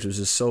last play, which was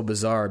just so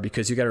bizarre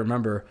because you got to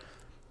remember,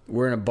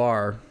 we're in a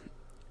bar.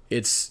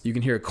 You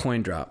can hear a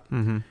coin drop,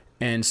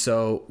 and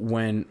so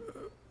when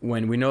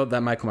we know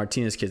that Michael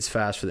Martinez kid's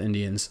fast for the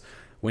Indians,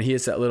 when he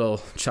hits that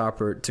little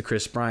chopper to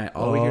Chris Bryant,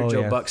 all we hear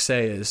Joe Buck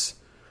say is,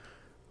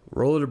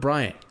 "Roll it to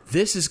Bryant.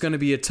 This is going to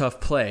be a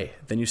tough play."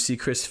 Then you see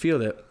Chris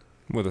field it.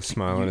 With a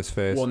smile on his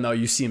face. Well, no,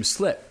 you see him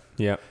slip.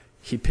 Yeah.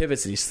 He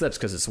pivots and he slips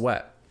because it's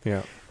wet.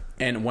 Yeah.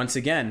 And once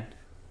again,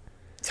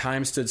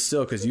 time stood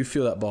still because you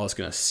feel that ball is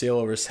going to sail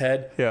over his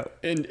head. Yeah.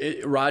 And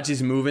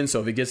Raji's moving,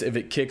 so if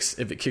it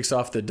kicks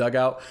off the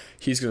dugout,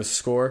 he's going to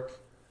score.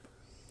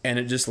 And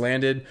it just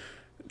landed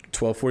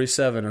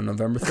 12:47 on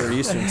November 3rd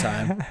Eastern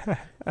time.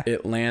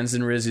 It lands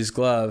in Rizzy's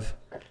glove,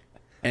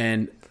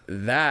 and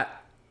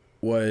that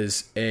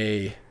was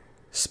a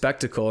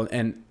spectacle.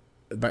 And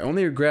my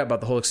only regret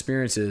about the whole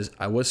experience is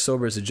I was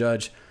sober as a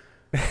judge.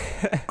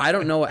 I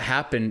don't know what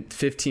happened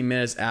 15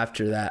 minutes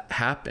after that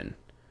happened.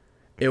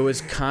 It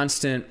was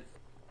constant.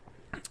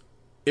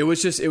 It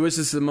was just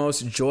the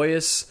most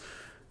joyous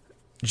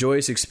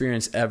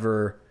experience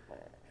ever.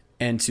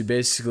 And to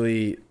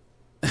basically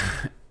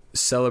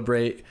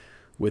celebrate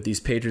with these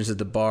patrons at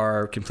the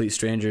bar, complete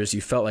strangers,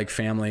 you felt like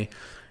family.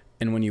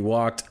 And when you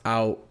walked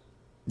out,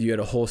 you had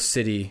a whole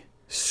city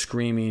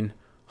screaming,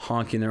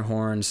 honking their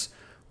horns,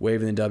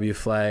 waving the W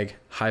flag,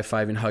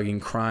 high-fiving, hugging,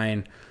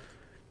 crying.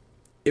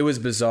 It was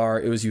bizarre.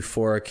 It was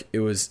euphoric. It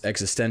was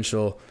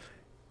existential.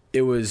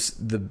 It was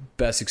the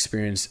best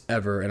experience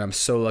ever, and I'm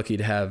so lucky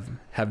to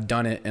have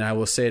done it. And I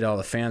will say to all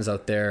the fans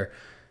out there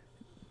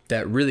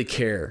that really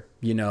care,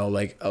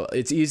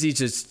 it's easy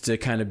just to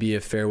kind of be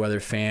a fair weather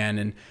fan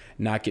and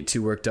not get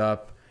too worked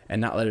up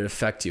and not let it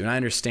affect you. And I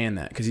understand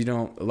that because a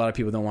lot of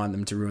people don't want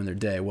them to ruin their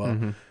day.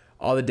 Well,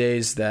 all the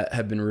days that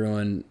have been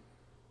ruined,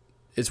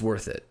 it's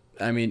worth it.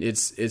 I mean,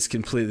 it's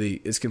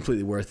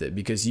completely worth it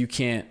because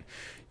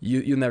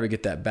you'll never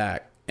get that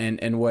back.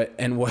 And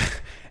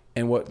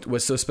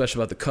what's so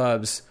special about the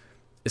Cubs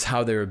is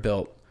how they were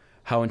built.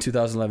 How in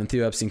 2011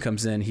 Theo Epstein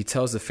comes in, he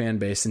tells the fan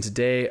base, in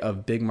today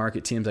of big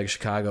market teams like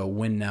Chicago,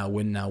 win now,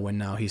 win now, win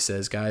now. He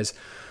says, guys,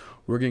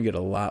 we're going to get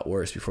a lot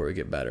worse before we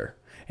get better.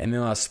 And they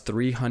lost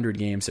 300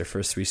 games their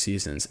first 3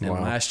 seasons. And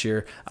last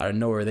year, out of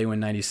nowhere, they win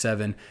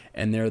 97,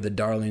 and they're the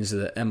darlings of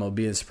the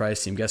MLB and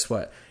surprise team. Guess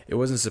what? It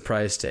wasn't a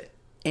surprise to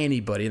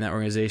anybody in that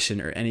organization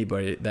or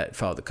anybody that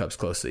followed the Cubs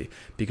closely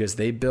because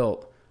they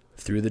built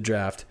through the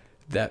draft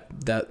that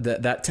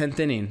 10th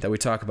inning that we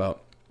talk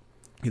about.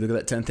 You look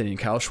at that 10th inning,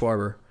 Kyle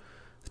Schwarber,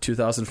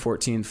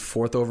 2014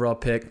 4th overall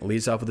pick,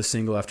 leads off with a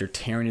single after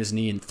tearing his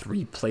knee in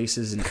 3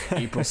 places in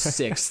April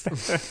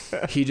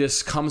 6th. He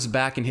just comes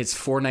back and hits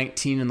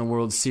 .419 in the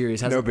World Series.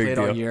 Hasn't played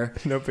all year.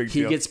 No big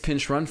deal. He gets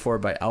pinch run for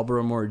by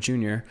Albert Moore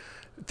Jr.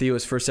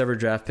 Theo's first ever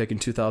draft pick in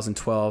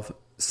 2012.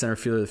 Center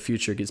fielder of the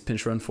future gets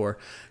pinch run for.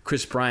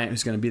 Chris Bryant,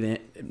 who's going to be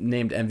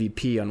named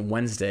MVP on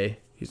Wednesday.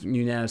 He's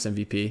unanimous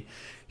MVP.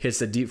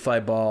 Hits a deep fly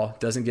ball,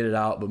 doesn't get it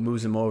out, but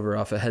moves him over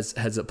off a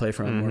heads up play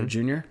from Almora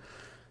Jr.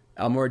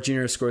 Almora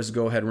Jr. scores a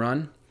go-ahead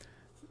run.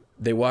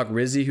 They walk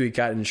Rizzi, who he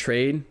got in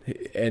trade,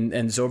 and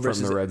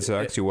Zobrist from the Red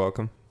Sox. You're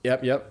welcome.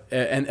 Yep.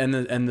 And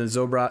the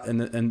Zobra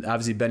and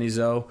obviously Benny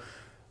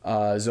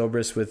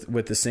Zobrist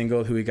with the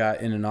single, who he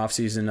got in an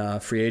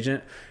offseason free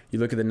agent. You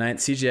look at the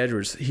 9th, C.J.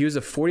 Edwards. He was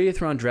a 48th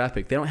round draft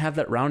pick. They don't have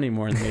that round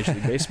anymore in Major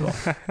League Baseball.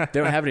 They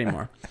don't have it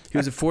anymore. He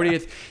was a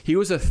 40th. He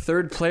was a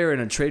 3rd player in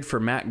a trade for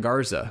Matt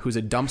Garza, who's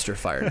a dumpster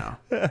fire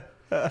now.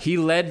 He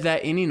led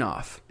that inning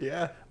off.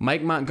 Yeah.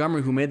 Mike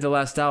Montgomery, who made the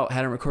last out,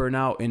 hadn't recorded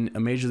an out in a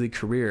major league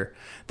career.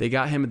 They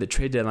got him at the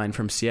trade deadline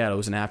from Seattle. It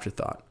was an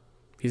afterthought.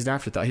 He's an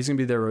afterthought. He's gonna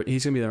be there.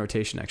 He's gonna be in the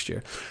rotation next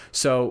year.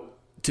 So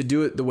to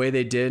do it the way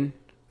they did,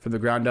 from the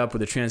ground up, with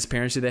the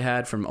transparency they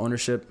had from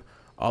ownership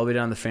all the way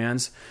down to the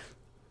fans,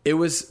 it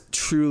was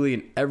truly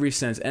in every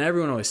sense. And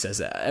everyone always says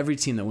that. Every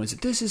team that wins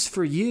it, this is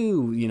for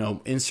you.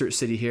 Insert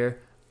city here.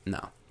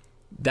 No,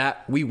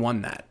 we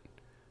won that.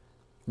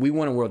 We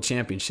won a world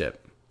championship.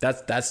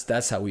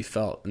 That's how we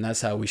felt, and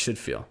that's how we should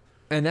feel.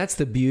 And that's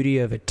the beauty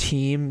of a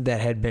team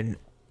that had been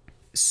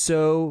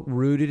so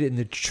rooted in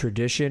the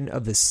tradition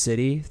of the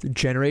city,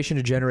 generation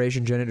to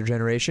generation,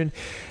 generation.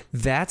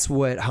 That's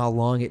how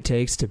long it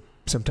takes to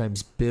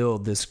sometimes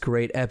build this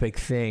great epic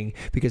thing.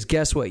 Because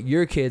guess what?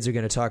 Your kids are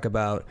going to talk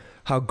about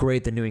how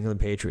great the New England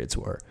Patriots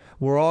were.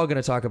 We're all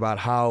going to talk about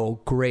how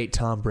great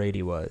Tom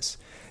Brady was.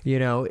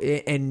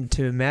 And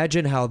to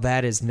imagine how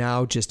that is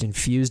now just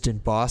infused in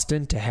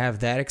Boston, to have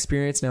that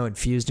experience now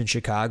infused in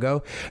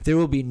Chicago, there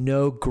will be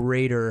no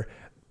greater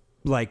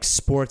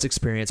sports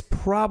experience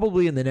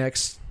probably in the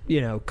next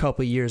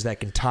couple of years that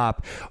can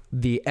top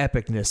the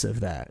epicness of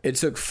that. It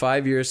took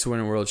 5 years to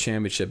win a world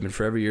championship, and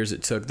for every years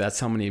it took,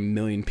 that's how many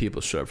million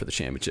people showed up for the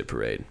championship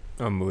parade.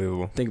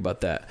 Unbelievable. Think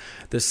about that.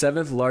 The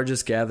 7th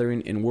largest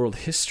gathering in world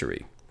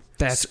history.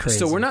 That's crazy.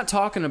 So we're not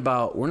talking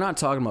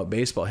about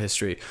baseball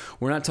history.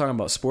 We're not talking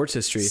about sports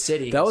history.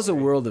 City that was a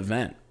world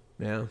event.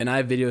 Yeah. And I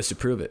have videos to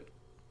prove it.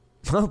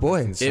 Oh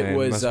boy. It must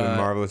have been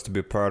marvelous to be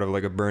a part of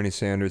a Bernie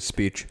Sanders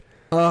speech.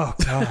 Oh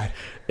God.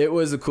 It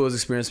was the coolest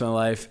experience of my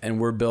life,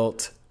 and we're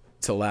built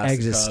to last.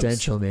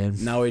 Existential, man.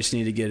 Now we just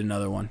need to get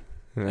another one.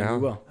 Yeah, we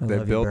will. They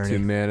built to,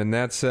 man, and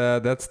that's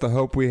the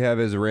hope we have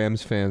as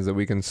Rams fans, that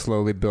we can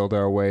slowly build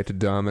our way to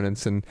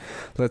dominance. And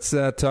let's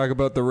talk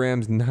about the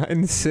Rams'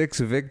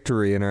 9-6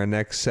 victory in our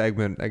next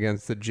segment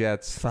against the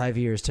Jets. 5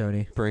 years,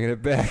 Tony. Bringing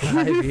it back.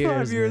 5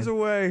 years. 5 years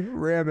away.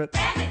 Ram it.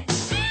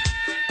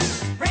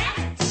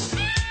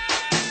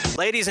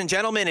 Ladies and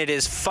gentlemen, it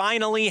is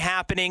finally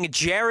happening.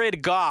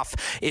 Jared Goff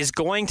is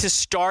going to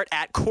start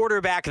at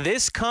quarterback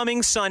this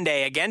coming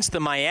Sunday against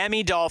the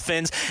Miami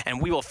Dolphins, and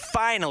we will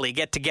finally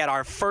get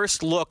our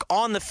first look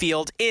on the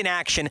field in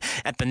action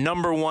at the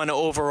number 1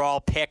 overall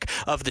pick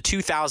of the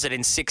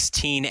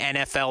 2016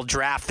 NFL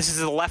Draft. This is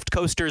the Left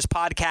Coasters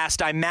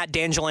podcast. I'm Matt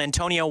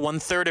D'Angelantonio,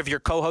 1/3 of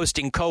your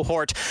co-hosting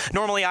cohort.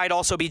 Normally, I'd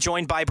also be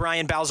joined by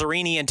Brian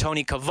Balzerini and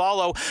Tony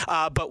Cavallo,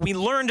 but we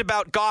learned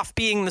about Goff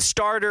being the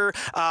starter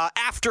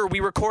after we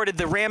recorded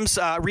the Rams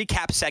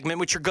recap segment,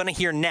 which you're going to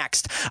hear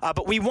next.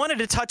 But we wanted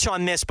to touch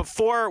on this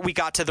before we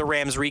got to the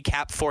Rams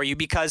recap for you,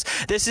 because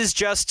this is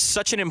just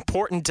such an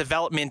important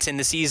development in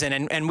the season,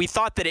 and we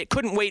thought that it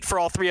couldn't wait for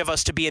all three of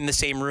us to be in the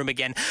same room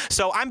again.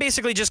 So I'm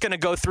basically just going to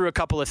go through a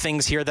couple of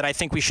things here that I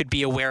think we should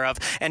be aware of,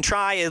 and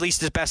try, at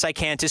least as best I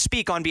can, to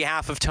speak on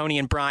behalf of Tony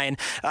and Brian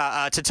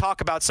to talk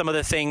about some of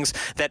the things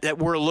that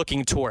we're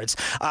looking towards.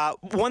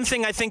 One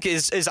thing I think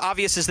is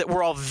obvious is that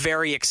we're all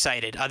very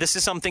excited. This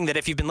is something that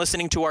if you've been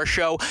listening to our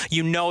show,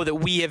 you know that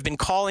we have been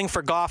calling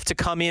for Goff to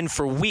come in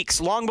for weeks,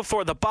 long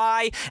before the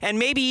bye, and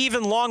maybe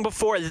even long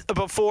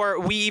before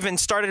we even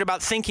started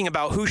about thinking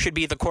about who should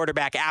be the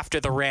quarterback after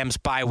the Rams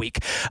bye week.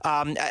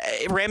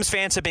 Rams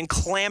fans have been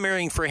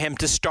clamoring for him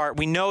to start.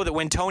 We know that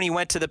when Tony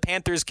went to the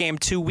Panthers game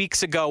 2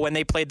 weeks ago when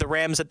they played the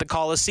Rams at the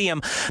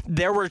Coliseum,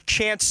 there were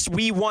chants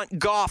we want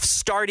Goff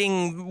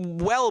starting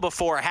well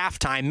before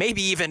halftime,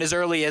 maybe even as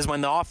early as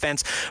when the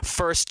offense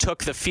first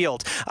took the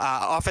field.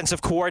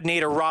 Offensive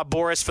coordinator Rob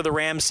Boras for the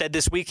Rams said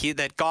this week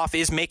that Goff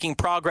is making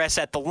progress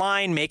at the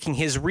line, making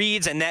his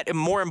reads, and that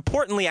more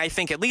importantly, I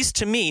think, at least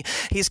to me,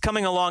 he's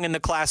coming along in the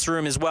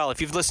classroom as well.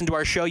 If you've listened to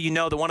our show, you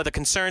know that one of the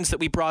concerns that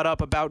we brought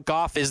up about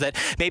Goff is that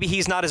maybe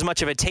he's not as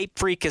much of a tape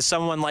freak as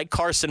someone like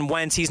Carson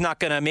Wentz. He's not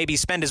going to maybe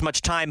spend as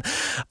much time,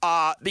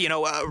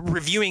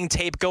 reviewing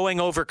tape, going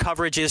over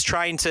coverages,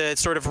 trying to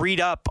sort of read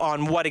up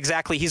on what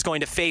exactly he's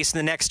going to face in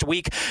the next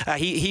week.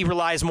 He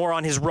relies more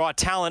on his raw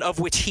talent, of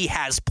which he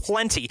has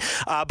plenty.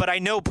 But I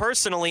know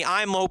personally,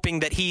 I'm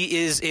hoping that he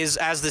is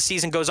as the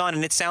season goes on,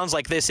 and it sounds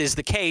like this is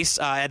the case,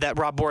 that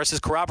Rob Boras is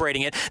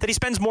corroborating it, that he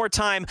spends more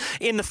time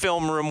in the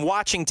film room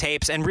watching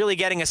tapes and really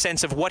getting a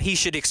sense of what he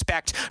should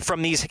expect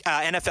from these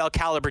NFL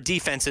caliber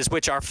defenses,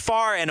 which are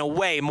far and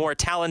away more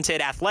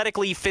talented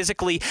athletically,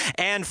 physically,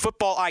 and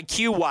football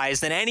IQ wise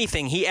than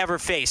anything he ever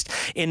faced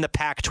in the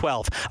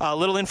Pac-12. A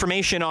little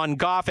information on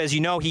Goff. As you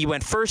know, he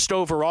went first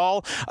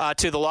overall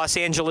to the Los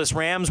Angeles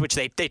Rams, which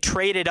they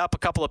traded up a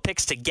couple of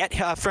picks to get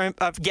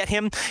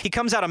him. He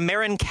comes out of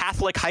Marin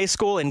Catholic High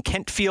School in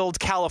Kentfield,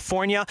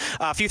 California.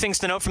 A few things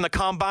to note from the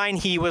combine.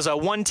 He was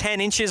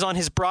 110 inches on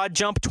his broad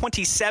jump,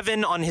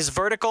 27 on his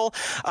vertical.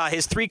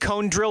 His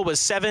 3-cone drill was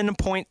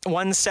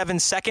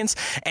 7.17 seconds,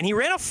 and he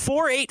ran a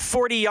 4.8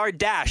 40-yard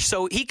dash,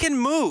 so he can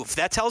move.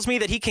 That tells me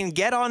that he can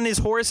get on his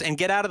horse and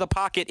get out of the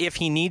pocket if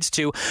he needs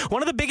to.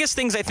 One of the biggest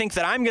things I think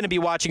that I'm going to be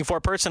watching for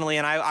personally,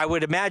 and I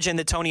would imagine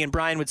that Tony and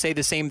Brian would say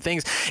the same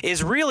things,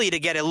 is really to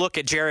get a look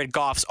at Jared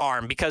Goff's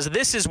arm, because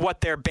this is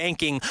what they're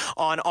banking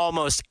on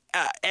almost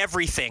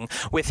everything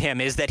with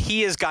him, is that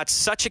he has got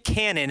such a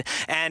cannon,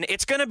 and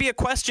it's going to be a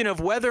question of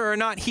whether or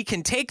not he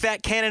can take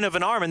that cannon of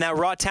an arm and that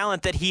raw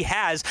talent that he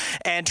has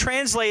and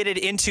translate it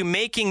into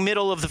making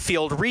middle of the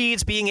field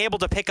reads, being able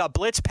to pick up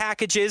blitz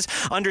packages,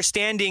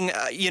 understanding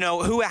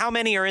how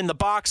many are in the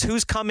box,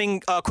 who's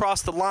coming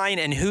across the line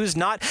and who's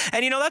not.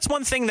 And that's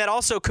one thing that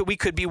also we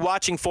could be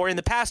watching for. In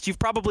the past, you've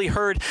probably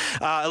heard,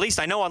 at least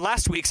I know on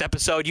last week's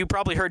episode, you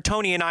probably heard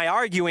Tony and I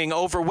arguing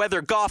over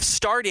whether Goff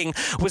starting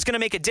was going to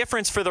make a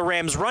difference for the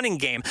Rams running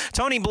game.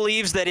 Tony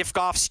believes that if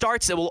Goff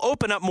starts, it will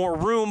open up more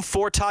room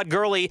for Todd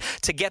Gurley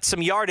to get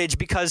some yardage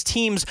because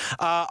teams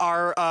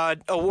or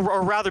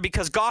rather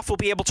because Goff will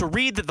be able to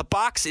read that the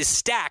box is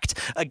stacked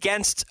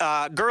against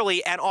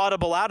Gurley and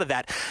audible out of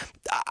that.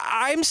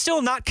 I'm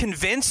still not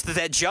convinced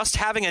that just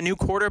having a new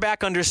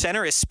quarterback under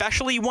center,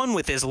 especially one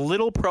with as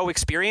little pro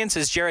experience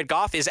as Jared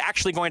Goff, is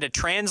actually going to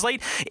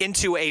translate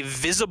into a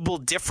visible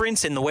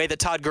difference in the way that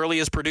Todd Gurley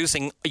is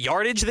producing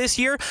yardage this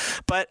year.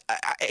 But,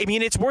 I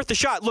mean, it's worth a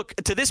shot. Look,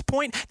 to this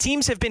point,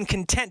 teams have been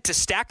content to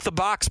stack the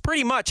box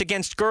pretty much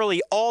against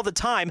Gurley all the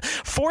time,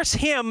 force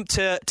him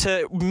to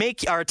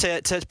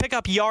pick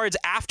up yards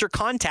after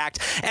contact,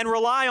 and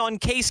rely on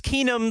Case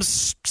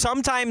Keenum's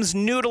sometimes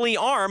noodly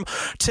arm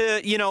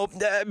to,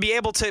 be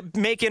able to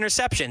make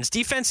interceptions.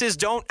 Defenses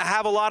don't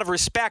have a lot of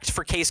respect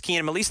for Case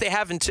Keenum. At least they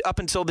haven't up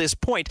until this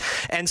point.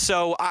 And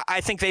so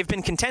I think they've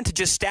been content to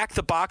just stack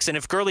the box. And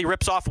if Gurley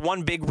rips off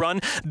one big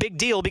run, big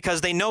deal,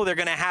 because they know they're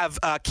going to have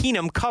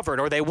Keenum covered,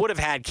 or they would have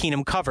had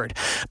Keenum covered.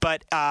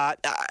 But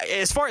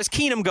as far as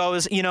Keenum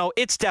goes,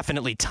 it's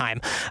definitely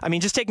time. I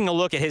mean, just taking a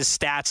look at his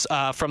stats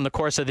from the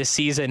course of this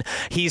season,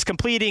 he's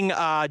completing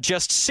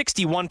just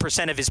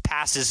 61% of his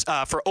passes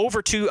for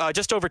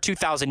just over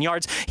 2,000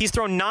 yards. He's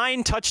thrown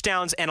 9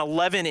 touchdowns and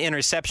 11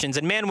 interceptions.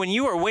 And man, when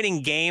you are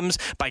winning games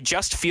by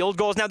just field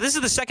goals, now this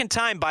is the second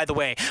time, by the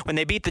way, when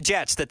they beat the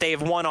Jets, that they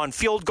have won on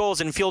field goals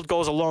and field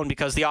goals alone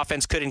because the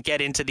offense couldn't get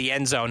into the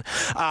end zone.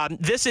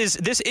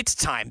 It's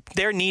time.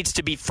 There needs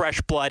to be fresh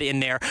blood in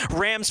there.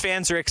 Rams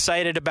fans are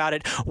excited about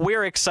it.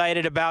 We're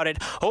excited about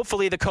it.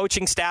 Hopefully the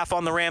coaching staff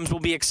on the Rams will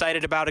be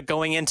excited about it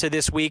going into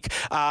this week.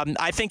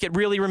 I think it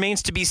really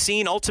remains to be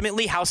seen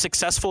ultimately how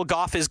successful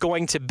Goff is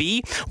going to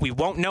be. We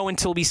won't know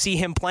until we see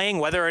him playing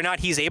whether or not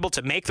he's able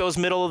to make those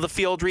middle of the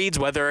field reads,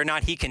 whether or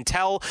not he can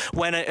tell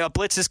when a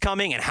blitz is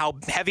coming and how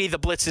heavy the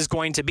blitz is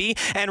going to be,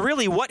 and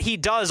really what he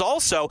does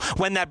also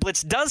when that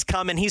blitz does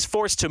come and he's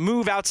forced to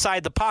move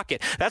outside the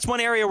pocket. That's one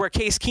area where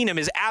Case Keenum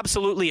is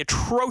absolutely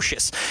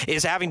atrocious,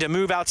 is having to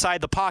move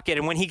outside the pocket,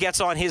 and when he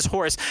gets on his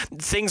horse,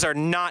 things are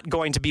not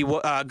going to be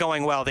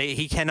going well.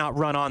 He cannot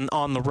run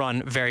on the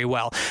run very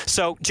well.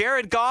 So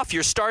Jared Goff,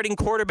 your starting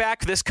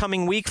quarterback this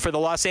coming week for the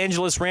Los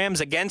Angeles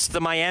Rams against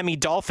the Miami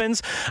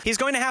Dolphins. He's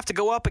going to have to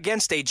go up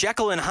against a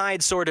Jekyll and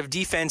Hyde sort of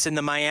defense in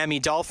the Miami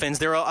Dolphins.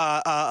 They're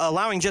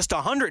allowing just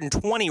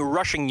 120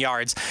 rushing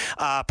yards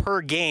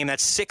per game.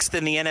 That's 6th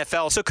in the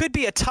NFL. So it could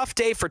be a tough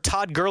day for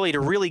Todd Gurley to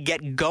really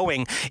get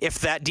going if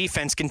that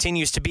defense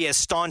continues to be as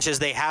staunch as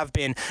they have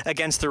been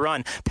against the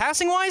run.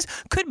 Passing-wise,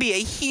 could be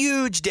a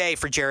huge day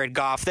for Jared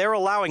Goff. They're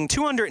allowing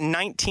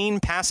 219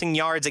 passing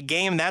yards a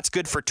game. That's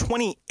good for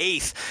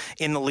 28th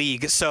in the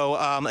league. So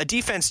a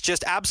defense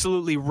just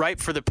absolutely ripe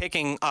for the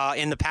picking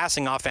in the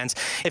passing offense.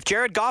 If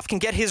Jared Goff can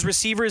get his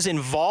receivers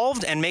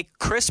involved and make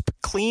crisp,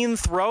 clean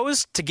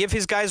throws to give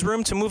his guys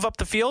room to move up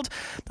the field,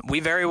 we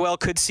very well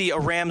could see a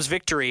Rams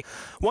victory.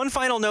 One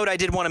final note I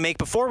did want to make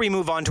before we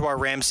move on to our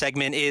Rams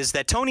segment is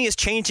that Tony is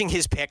changing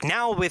his pick.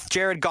 Now with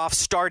Jared Goff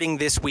starting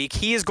this week,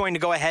 he is going to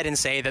go ahead and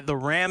say that the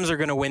Rams are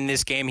going to win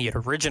this game. He had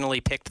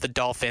originally picked the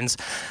Dolphins,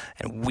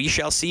 and we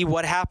shall see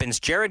what happens.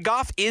 Jared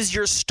Goff is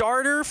your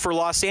starter for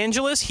Los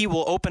Angeles. He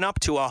will open up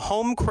to a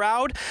home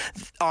crowd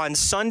on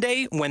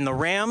Sunday when the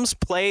Rams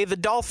play the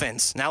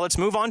Dolphins. Now let's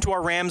move on to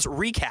our Rams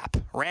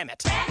recap. Ram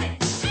it.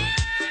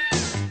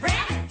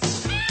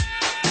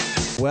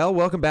 Well,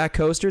 welcome back,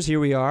 Coasters. Here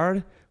we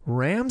are.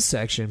 Rams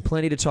section.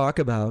 Plenty to talk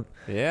about.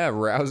 Yeah,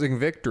 rousing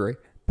victory.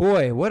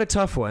 Boy, what a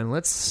tough one.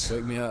 Let's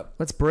Wake me up.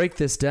 Let's break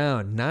this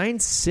down.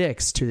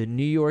 9-6 to the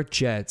New York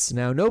Jets.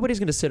 Now, nobody's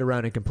going to sit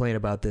around and complain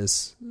about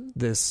this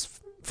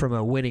from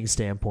a winning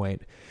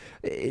standpoint.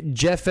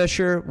 Jeff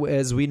Fisher,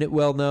 as we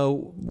well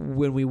know,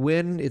 when we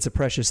win, it's a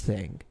precious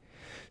thing.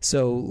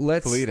 So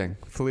let's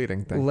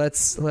fleeting thing.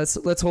 Let's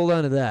hold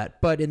on to that.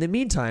 But in the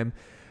meantime,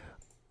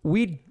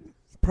 we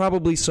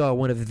probably saw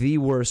one of the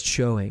worst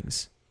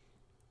showings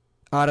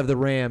out of the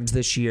Rams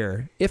this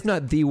year, if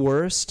not the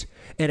worst,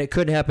 and it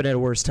couldn't happen at a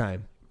worse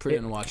time. Pretty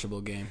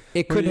unwatchable game.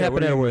 It couldn't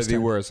happen at a worse time.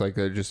 The worst, like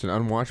just an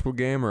unwatchable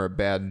game or a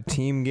bad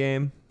team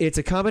game? It's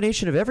a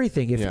combination of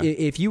everything.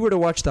 If you were to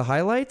watch the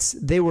highlights,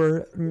 they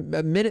were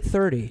a minute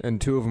 30.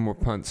 And 2 of them were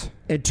punts.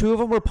 And 2 of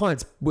them were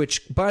punts,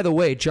 which, by the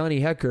way, Johnny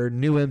Hecker,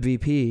 new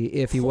MVP,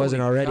 if he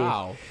wasn't already.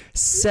 Cow.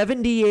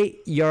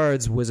 78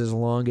 yards was his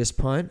longest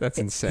punt. That's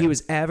insane. He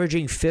was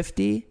averaging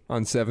 50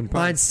 on 7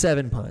 punts. on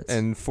 7 punts.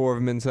 And 4 of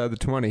them inside the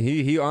 20.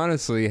 He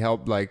honestly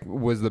helped,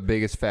 was the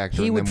biggest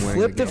factor in them winning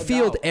flip the game.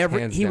 field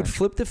Hands down. would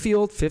flip the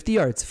field 50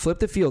 yards, flip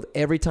the field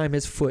every time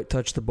his foot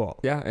touched the ball.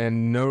 Yeah,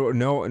 and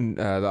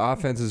the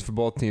offenses for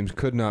both teams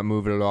could not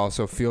move it at all,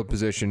 so field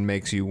position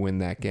makes you win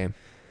that game.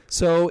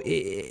 So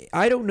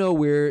I don't know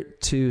where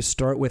to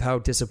start with how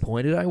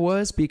disappointed I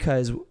was,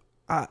 because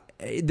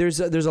there's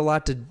a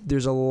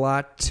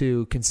lot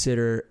to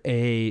consider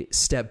a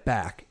step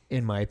back,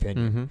 in my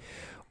opinion. Mm-hmm.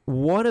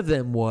 One of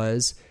them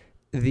was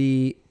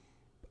the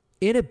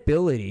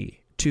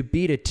inability to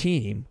beat a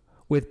team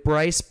with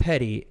Bryce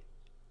Petty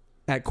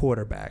at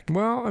quarterback.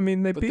 Well, I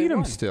mean, they But beat they him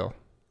won. still.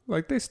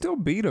 They still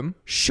beat him.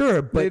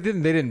 Sure, but They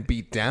didn't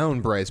beat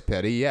down Bryce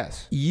Petty.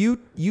 Yes.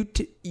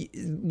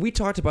 we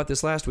talked about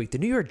this last week. The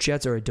New York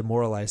Jets are a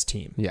demoralized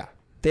team. Yeah.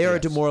 They are a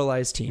Yes.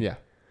 demoralized team. Yeah.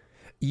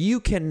 You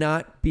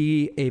cannot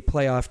be a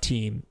playoff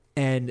team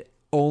and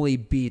only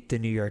beat the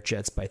New York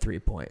Jets by 3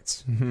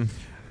 points.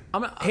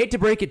 Hate to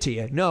break it to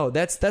you. No,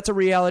 that's a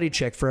reality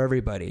check for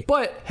everybody.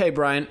 But hey,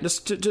 Brian,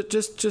 just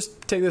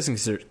take this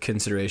in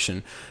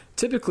consideration.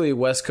 Typically,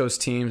 West Coast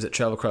teams that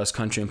travel across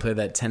country and play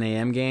that 10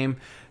 a.m. game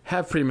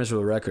have pretty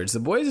miserable records. The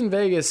boys in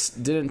Vegas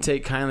didn't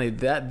take kindly.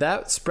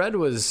 That spread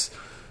was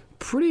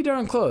pretty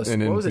darn close.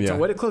 And what was it? yeah.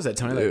 What did it close at,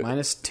 Tony? Like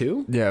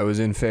 -2? Yeah, it was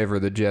in favor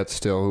of the Jets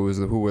still,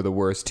 who were the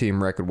worst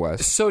team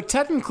record-wise. So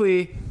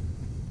technically,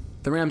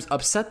 the Rams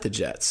upset the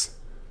Jets.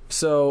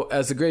 So,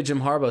 as the great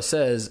Jim Harbaugh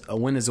says, a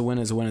win is a win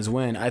is a win is a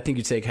win. I think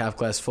you take half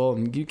glass full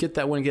and you get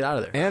that win and get out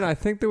of there. And I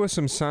think there was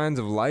some signs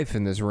of life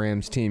in this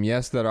Rams team.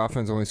 Yes, that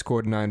offense only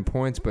scored 9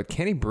 points, but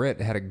Kenny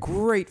Britt had a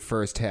great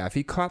first half.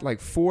 He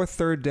caught 4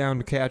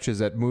 third-down catches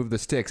that moved the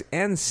sticks.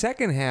 And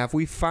second half,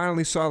 we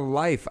finally saw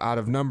life out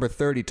of number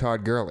 30,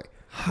 Todd Gurley.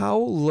 How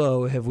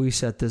low have we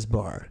set this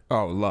bar?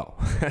 Oh, low.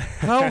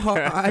 How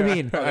hard? I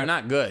mean, They're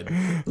not good.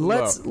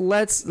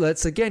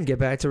 let's again get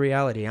back to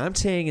reality. I'm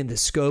saying, in the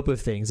scope of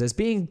things, as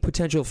being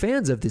potential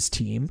fans of this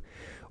team,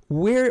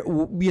 where are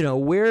you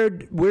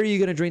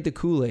going to drink the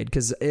Kool-Aid?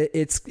 Because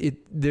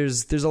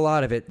there's a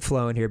lot of it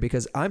flowing here.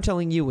 Because I'm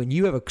telling you, when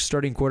you have a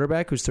starting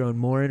quarterback who's thrown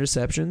more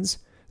interceptions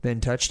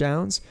than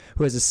touchdowns,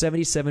 who has a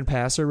 77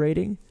 passer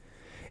rating,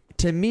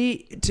 to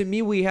me,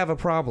 we have a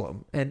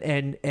problem,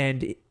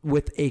 and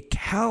with a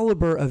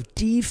caliber of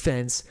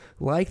defense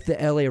like the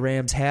LA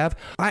Rams have,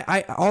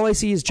 all I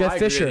see is Jeff I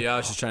agree Fisher. with you. I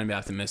was just trying to be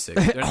optimistic.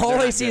 All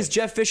I see is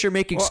Jeff Fisher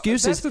make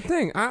excuses. That's the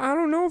thing. I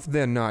don't know if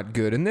they're not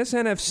good. In this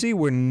NFC,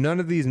 where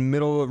none of these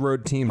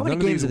middle-of-the-road teams, How many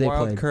none of games these have they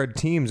wild played? card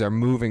teams are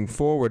moving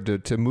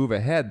forward to move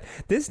ahead,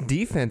 this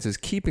defense is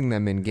keeping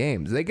them in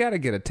games. They got to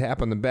get a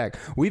tap on the back.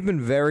 We've been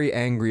very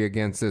angry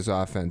against this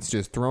offense,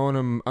 just throwing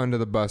them under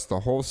the bus the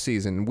whole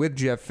season with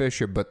Jeff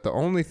Fisher, but the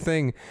only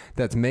thing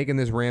that's making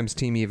this Rams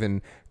team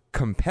even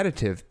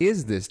competitive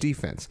is this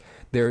defense.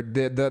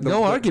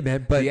 No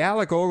argument, but the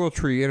Alec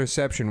Ogletree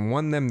interception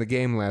won them the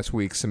game last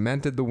week,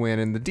 cemented the win,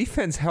 and the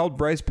defense held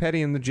Bryce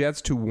Petty and the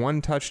Jets to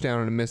 1 touchdown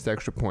and a missed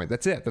extra point.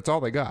 That's it. That's all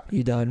they got.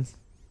 You done?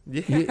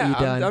 Yeah, You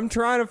done? I'm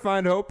trying to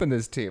find hope in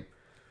this team.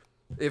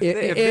 If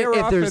their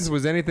offense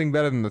was anything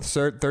better than the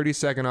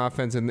 32nd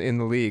offense in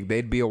the league,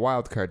 they'd be a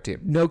wild card team.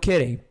 No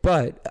kidding.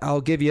 But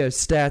I'll give you a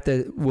stat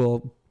that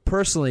will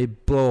personally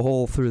blow a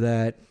hole through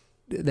that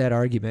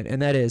argument,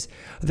 and that is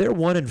they're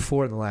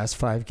 1-4 in the last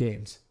 5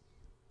 games.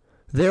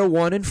 They're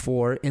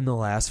 1-4 in the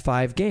last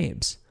 5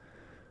 games.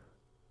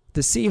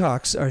 The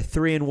Seahawks are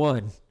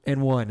 3-1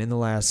 in the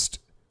last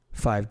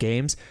 5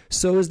 games.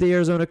 So is the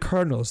Arizona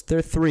Cardinals.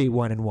 They're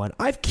 3-1.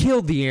 I've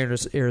killed the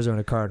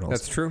Arizona Cardinals.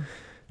 That's true.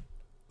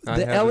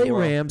 The LA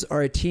Rams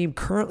are a team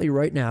currently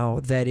right now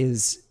that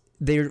is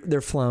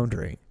they're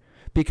floundering.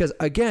 Because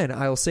again,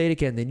 I'll say it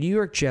again, the New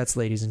York Jets,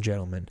 ladies and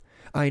gentlemen,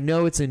 I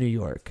know it's in New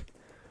York,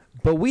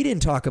 but we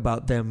didn't talk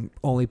about them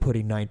only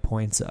putting 9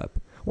 points up.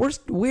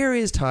 Where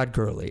is Todd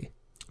Gurley?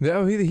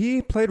 No,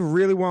 he played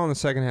really well in the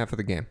second half of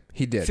the game.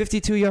 He did.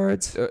 52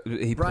 yards?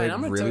 He Brian, played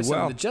I'm going to tell really you something.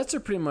 well. The Jets are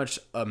pretty much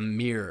a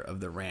mirror of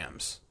the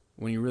Rams.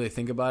 When you really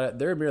think about it,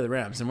 they're a mirror of the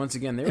Rams. And once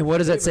again, And what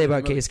does that say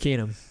about Case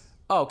Keenum?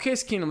 Oh,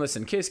 Case Keenum,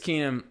 listen. Case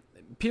Keenum,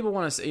 people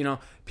want to say,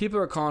 people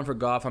are calling for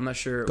Goff. I'm not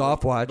sure.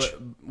 Goff watch,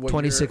 what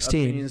 2016.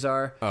 your opinions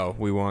are. Oh,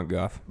 we want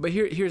Goff. But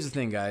here's the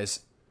thing, guys.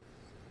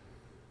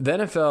 The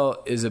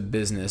NFL is a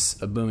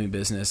business, a booming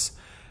business.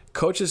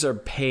 Coaches are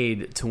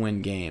paid to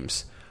win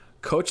games.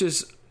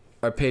 Coaches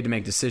are paid to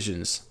make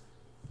decisions.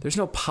 There's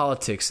no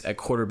politics at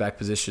quarterback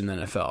position in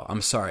the NFL.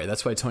 I'm sorry.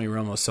 That's why Tony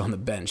Romo's still on the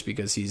bench,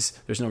 because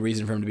there's no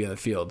reason for him to be on the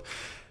field.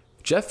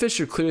 Jeff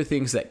Fisher clearly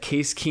thinks that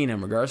Case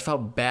Keenum, regardless of how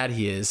bad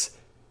he is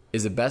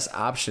the best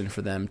option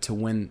for them to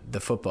win the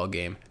football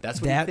game.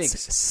 That's what he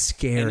thinks.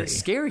 Scary. And it's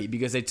scary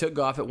because they took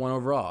Goff at 1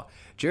 overall.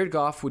 Jared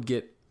Goff would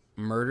get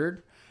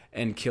murdered,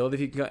 and killed if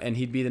he could, and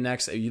he'd be the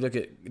next. You look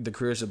at the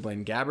careers of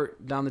Blaine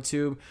Gabbert down the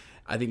tube.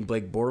 I think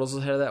Blake Bortles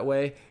is headed that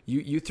way.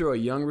 You throw a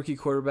young rookie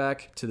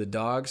quarterback to the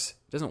dogs,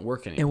 it doesn't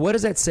work anymore. And what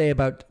does that say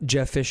about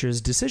Jeff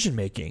Fisher's decision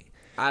making?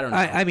 I don't know.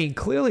 I mean,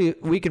 clearly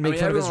we can make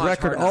fun of his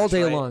record all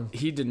day long.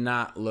 He did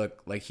not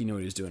look like he knew what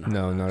he was doing.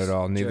 No, not at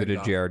all. Neither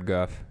did Jared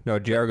Goff. No,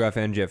 Jared Goff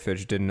and Jeff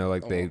Fisher didn't know. I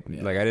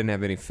didn't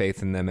have any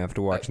faith in them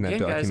after watching that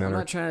documentary. Guys, I'm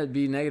not trying to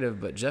be negative,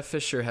 but Jeff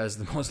Fisher has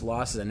the most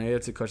losses. I know you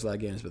have to coach a lot of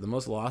games, but the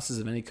most losses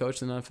of any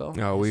coach in the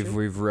NFL. Oh,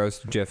 we've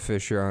roasted Jeff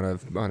Fisher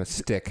on a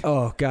stick.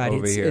 Oh God,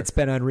 it's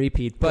been on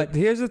repeat. But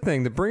here's the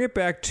thing: to bring it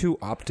back to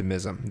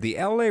optimism, the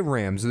LA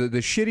Rams, the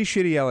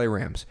shitty LA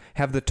Rams,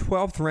 have the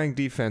 12th ranked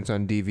defense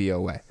on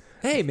DVOA.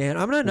 Hey man,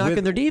 I'm not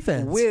knocking their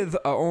defense. They have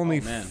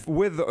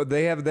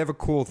a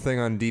cool thing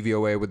on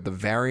DVOA with the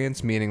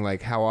variance, meaning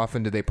like how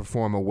often do they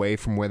perform away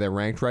from where they're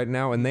ranked right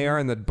now, and they are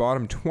in the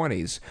bottom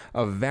 20s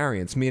of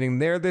variance, meaning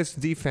they're this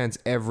defense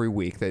every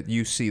week that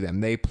you see them.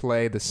 They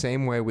play the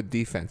same way with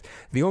defense.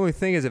 The only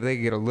thing is if they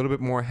could get a little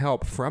bit more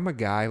help from a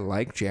guy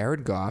like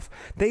Jared Goff,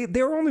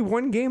 they're only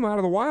one game out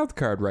of the wild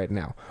card right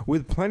now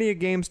with plenty of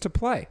games to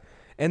play.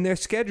 And their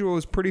schedule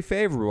is pretty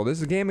favorable.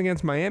 This game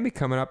against Miami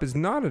coming up is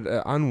not an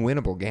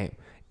unwinnable game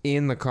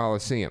in the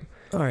Coliseum.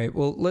 All right,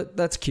 well,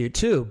 that's cute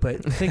too.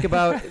 But think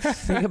about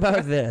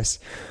this.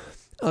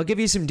 I'll give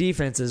you some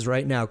defenses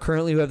right now,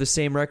 currently who have the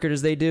same record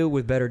as they do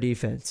with better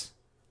defense.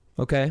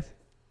 Okay?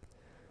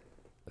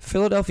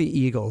 Philadelphia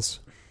Eagles.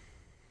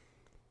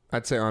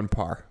 I'd say on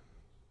par.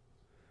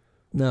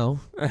 No,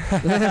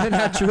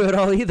 not true at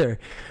all either.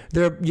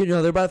 They're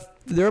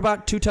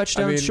about 2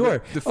 touchdowns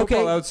short. The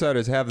Football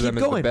Outsiders have them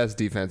as the best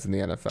defense in the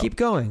NFL. Keep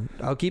going.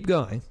 I'll keep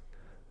going.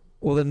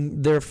 Well,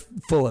 then they're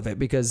full of it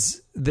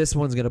because this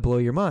one's going to blow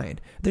your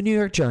mind. The New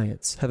York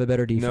Giants have a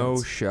better defense.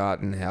 No shot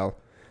in hell.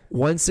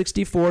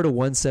 164 to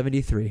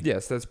 173.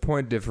 Yes, that's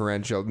point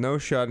differential. No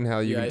shot in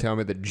hell you can tell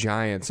me the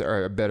Giants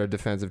are a better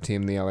defensive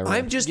team than the LA Rams.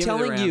 I'm just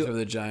telling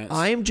you.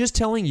 I'm just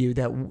telling you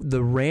that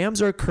the Rams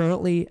are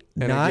currently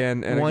not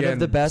one of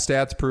the best.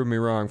 Stats prove me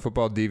wrong.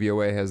 Football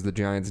DVOA has the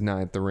Giants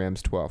 9th, the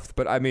Rams 12th.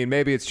 But I mean,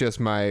 maybe it's just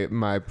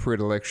my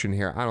predilection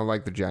here. I don't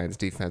like the Giants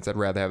defense. I'd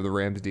rather have the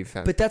Rams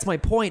defense. But that's my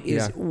point.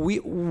 Is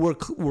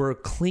we're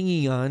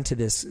clinging on to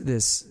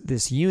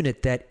this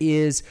unit that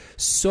is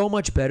so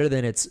much better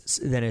than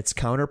its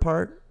counterpart.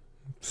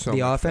 The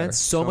offense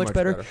so much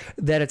better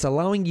that it's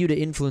allowing you to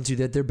influence you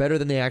that they're better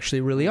than they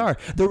actually really are.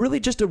 They're really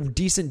just a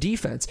decent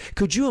defense.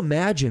 Could you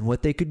imagine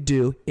what they could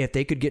do if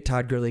they could get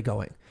Todd Gurley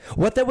going?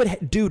 What that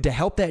would do to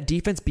help that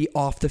defense be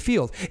off the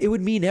field? It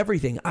would mean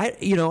everything.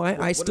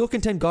 I still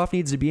contend Goff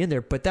needs to be in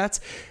there, but that's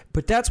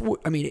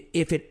I mean,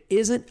 if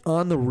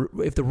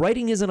the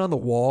writing isn't on the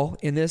wall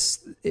in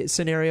this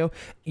scenario,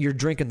 you're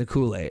drinking the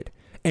Kool-Aid.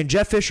 And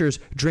Jeff Fisher's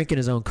drinking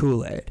his own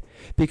Kool-Aid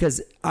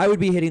because I would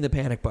be hitting the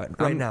panic button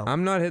right now.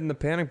 I'm not hitting the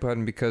panic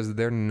button because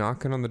they're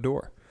knocking on the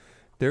door.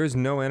 There is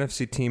no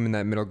NFC team in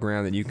that middle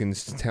ground that you can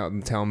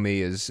tell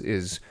me is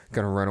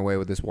going to run away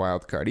with this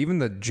wild card. Even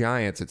the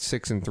Giants at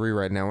 6-3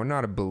 right now are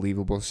not a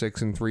believable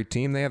 6-3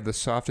 team. They have the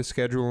softest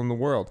schedule in the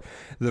world.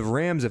 The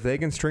Rams, if they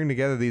can string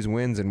together these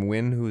wins and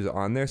win who's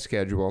on their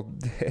schedule,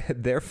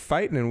 they're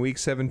fighting in Week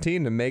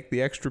 17 to make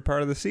the extra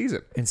part of the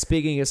season. And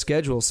speaking of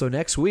schedule, so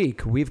next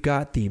week we've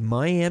got the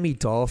Miami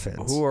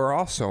Dolphins, who are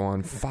also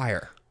on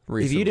fire.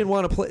 Recently. If you didn't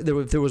want to play,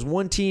 if there was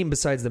one team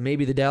besides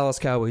maybe the Dallas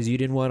Cowboys you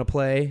didn't want to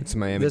play it's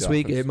Miami this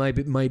Dolphins. week, it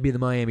might be the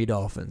Miami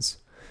Dolphins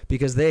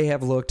because they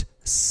have looked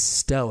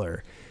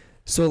stellar.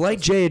 So like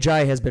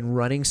J.J. has been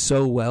running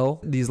so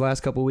well these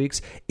last couple of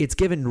weeks, it's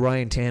given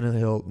Ryan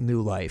Tannehill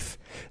new life.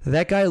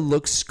 That guy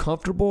looks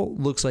comfortable,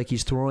 looks like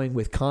he's throwing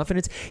with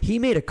confidence. He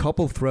made a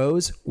couple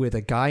throws with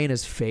a guy in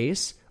his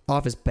face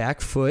off his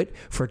back foot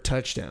for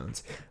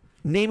touchdowns.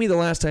 Name me the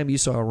last time you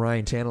saw a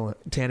Ryan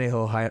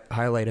Tannehill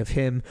highlight of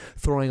him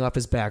throwing off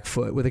his back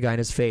foot with a guy in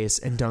his face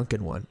and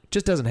dunking one.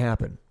 Just doesn't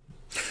happen.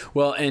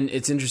 Well, and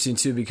it's interesting,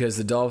 too, because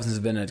the Dolphins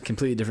have been a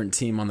completely different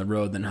team on the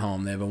road than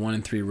home. They have a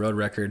 1-3 road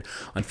record.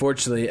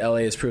 Unfortunately,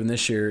 LA has proven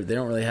this year they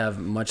don't really have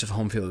much of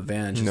home field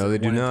advantage. No, they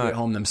do not. At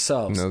home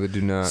themselves. No, they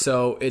do not.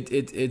 So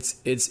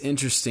it's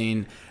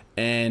interesting.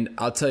 And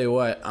I'll tell you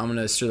what, I'm going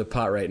to stir the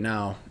pot right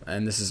now,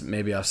 and this is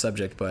maybe off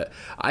subject, but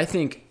I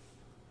think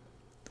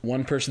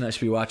one person that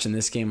should be watching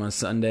this game on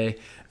Sunday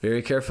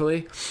very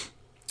carefully,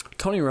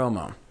 Tony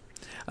Romo.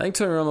 I think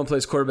Tony Romo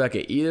plays quarterback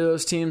at either of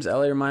those teams,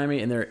 LA or Miami,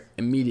 and they're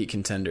immediate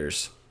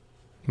contenders.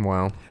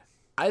 Wow.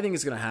 I think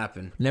it's going to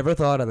happen. Never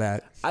thought of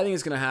that. I think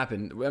it's going to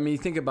happen. I mean, you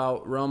think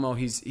about Romo.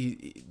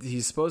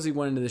 He's supposedly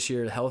went into this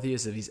year the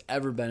healthiest if he's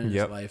ever been in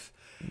his life.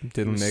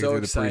 Didn't make it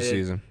through the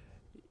preseason.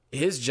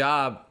 His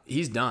job,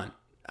 he's done.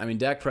 I mean,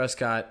 Dak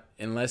Prescott,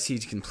 unless he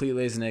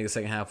completely lays an egg the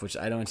second half, which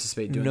I don't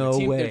anticipate doing. No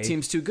way. Their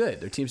team's too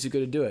good. Their team's too good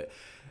to do it.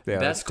 Yeah,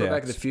 that's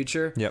quarterback of the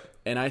future. Yep.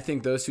 And I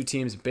think those two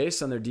teams,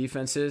 based on their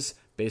defenses,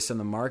 based on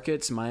the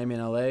markets, Miami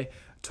and LA,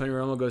 Tony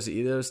Romo goes to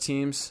either of those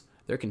teams,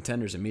 they're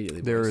contenders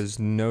immediately. There is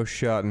no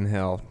shot in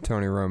hell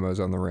Tony Romo's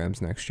on the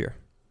Rams next year.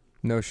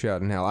 No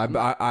shot in hell.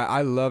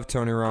 I love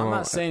Tony Romo. I'm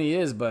not saying he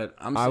is, but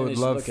I would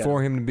love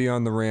for him to be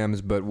on the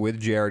Rams, but with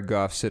Jared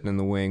Goff sitting in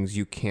the wings,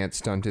 you can't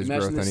stunt his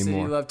growth anymore. Imagine the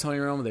city loved Tony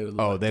Romo. They would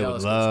love they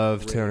would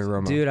love Tony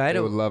Romo. Dude, they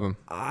would love him.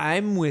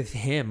 I'm with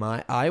him.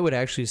 I would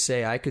actually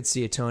say I could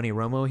see a Tony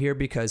Romo here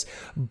because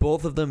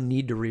both of them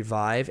need to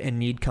revive and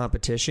need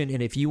competition.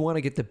 And if you want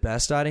to get the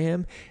best out of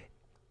him,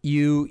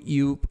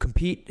 you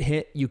compete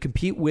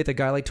with a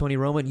guy like Tony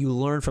Romo, and you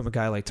learn from a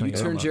guy like Tony Romo.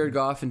 You turn Jared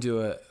Goff into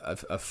a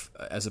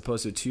as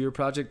opposed to a 2-year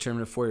project, turn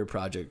him into a 4-year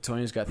project.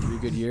 Tony's got 3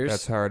 good years.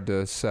 That's hard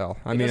to sell.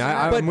 I mean,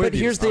 but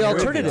here's the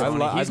alternative.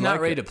 He's not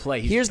ready to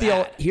play. Here's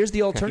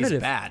the alternative.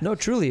 He's bad. No,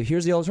 truly,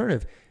 here's the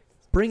alternative.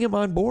 Bring him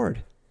on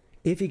board.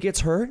 If he gets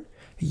hurt,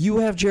 you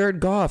have Jared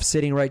Goff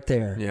sitting right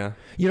there. Yeah.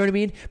 You know what I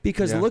mean?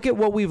 Because look at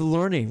what we're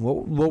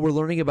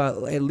learning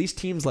about at least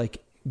teams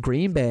like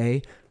Green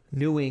Bay,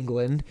 New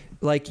England.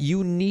 Like,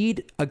 you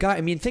need a guy.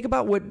 I mean, think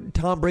about what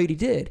Tom Brady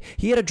did.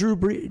 He had a Drew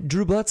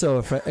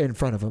Bledsoe in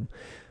front of him.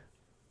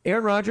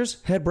 Aaron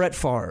Rodgers had Brett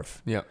Favre.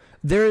 Yeah.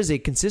 There is a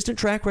consistent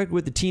track record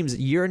with the teams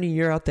year in and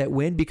year out that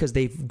win because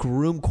they've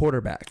groomed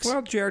quarterbacks.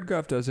 Well, Jared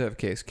Goff does have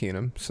Case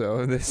Keenum,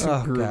 so there's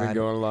some grooming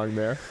going along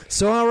there.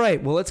 So, all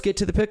right. Well, let's get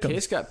to the pick 'em.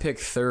 Case got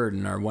picked 3rd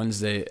in our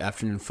Wednesday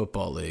afternoon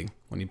football league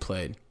when he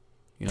played.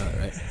 You know that,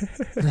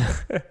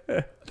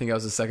 right? I think I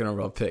was the 2nd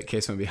overall pick.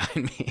 Case went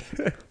behind me.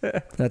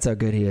 That's how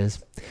good he is.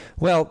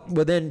 Well,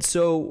 then,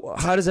 so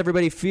how does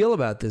everybody feel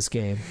about this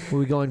game? Are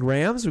we going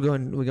Rams? We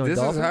going This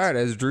Dolphins? is hard.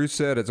 As Drew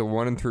said, it's a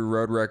 1-3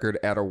 road record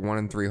at a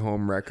 1-3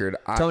 home record.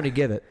 Tony,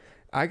 give it.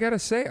 I got to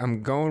say,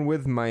 I'm going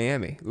with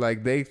Miami.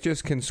 Like, they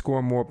just can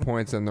score more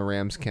points than the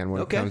Rams can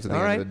when it comes to the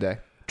end of the day.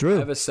 Drew. I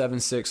have a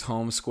 7-6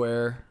 home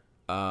square.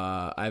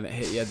 I haven't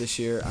hit yet this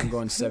year. I'm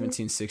going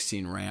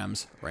 17-16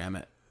 Rams. Ram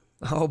it.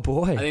 Oh,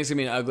 boy. I think it's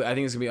gonna be ugly. I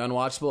think it's gonna be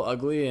unwatchable,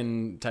 ugly,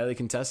 and tightly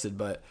contested.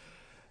 But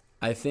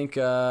I think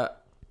I'll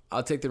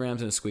take the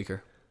Rams in a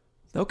squeaker.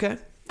 Okay.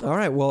 All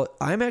right. Well,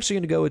 I'm actually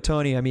going to go with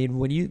Tony. I mean,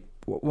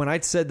 when I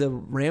said the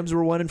Rams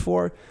were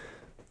 1-4,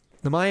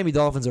 the Miami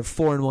Dolphins are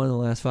 4-1 in the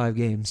last 5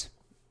 games.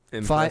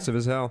 Impressive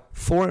as hell.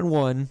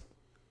 4-1,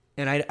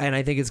 and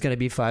I think it's going to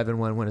be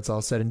 5-1 when it's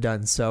all said and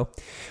done. So,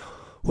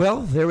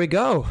 well, there we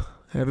go.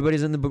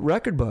 Everybody's in the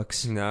record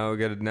books. Now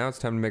it's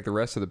time to make the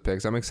rest of the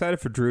picks. I'm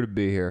excited for Drew to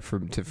be here, for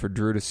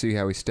Drew to see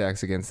how he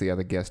stacks against the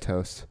other guest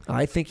hosts.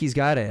 I think he's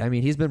got it. I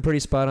mean, he's been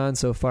pretty spot on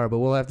so far, but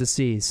we'll have to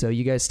see. So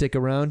you guys stick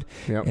around,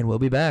 and we'll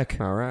be back.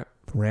 All right.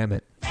 Ram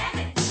it.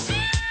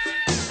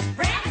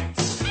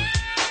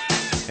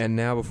 And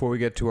now, before we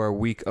get to our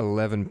Week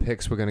 11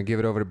 picks, we're going to give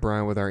it over to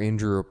Brian with our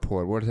injury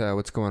report.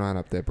 What's going on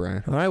up there,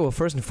 Brian? All right. Well,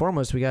 first and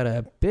foremost, we got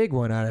a big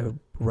one out of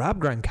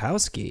Rob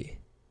Gronkowski.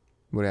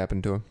 What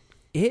happened to him?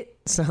 It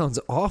sounds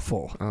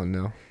awful. Oh,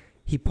 no.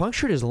 He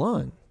punctured his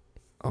lung.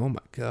 Oh, my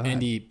God.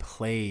 And he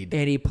played.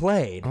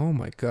 Oh,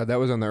 my God. That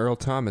was on the Earl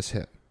Thomas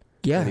hit.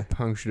 Yeah. And he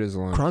punctured his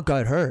lung. Gronk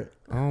got hurt.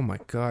 Oh, my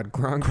God.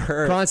 Gronk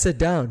hurt. Gronk sit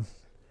down.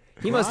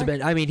 He must have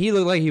been. I mean, he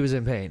looked like he was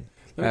in pain.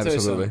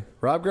 Absolutely.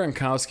 Rob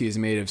Gronkowski is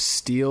made of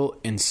steel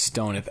and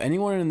stone. If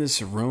anyone in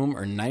this room,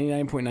 or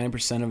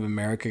 99.9% of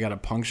America, got a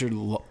punctured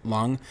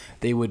lung,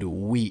 they would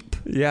weep.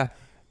 Yeah.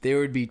 There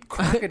would be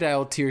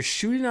crocodile tears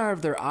shooting out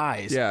of their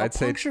eyes. Yeah, I'd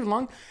say punctured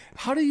lung.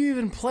 How do you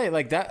even play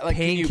like that? Like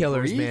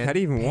painkillers, man. How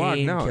do you even walk?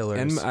 No,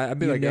 I'd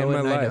be like, end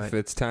my life.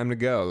 It's time to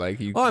go. Like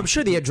you. Oh, I'm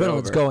sure the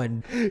adrenaline's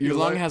going. Your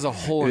lung has a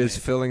hole in it. It is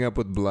filling up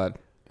with blood.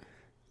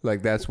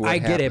 Like that's what. I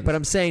get it, but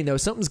I'm saying though,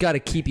 something's got to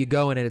keep you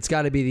going, and it's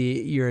got to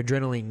be your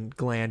adrenaline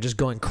gland just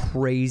going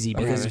crazy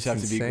because you just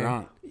have to be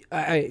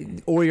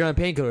Gronk. Or you're on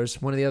painkillers,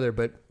 one or the other.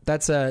 But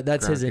that's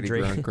his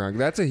injury. Gronk.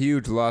 That's a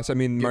huge loss. I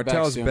mean,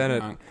 Martellus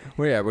Bennett. Gronk.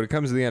 Well, yeah. When it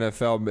comes to the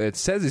NFL, it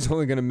says he's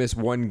only going to miss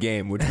one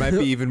game, which might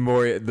be even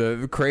more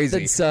the crazy.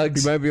 Than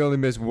Suggs. He might be only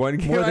miss one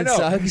game. More than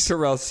Suggs.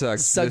 Terrell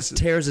Suggs. Suggs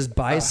tears his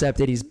bicep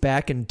that he's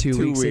back in 2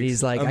 weeks, and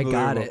he's like, I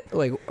got it.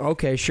 Like,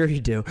 okay, sure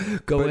you do.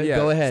 Go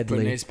ahead, Put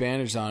Lee. an ace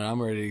bandage on it.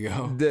 I'm ready to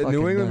go.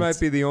 New England nuts.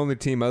 might be the only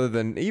team, other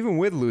than even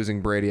with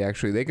losing Brady.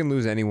 Actually, they can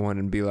lose anyone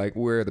and be like,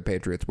 "We're the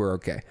Patriots. We're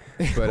okay."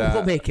 But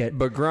We'll make it.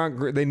 But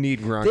Gronk, they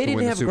need Gronk. They to win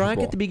didn't have the Super Gronk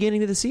Bowl. at the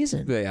beginning of the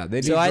season. Yeah, they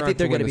need so I Gronk think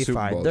they're going to be Super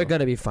fine. Bowl, They're though. going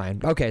to be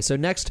fine. Okay, so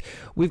next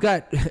we've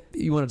got.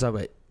 You want to talk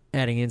about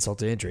adding insult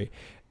to injury?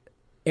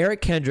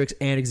 Eric Kendricks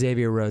and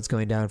Xavier Rhodes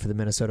going down for the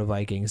Minnesota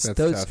Vikings. That's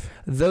tough.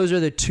 Those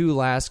are the two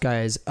last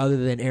guys, other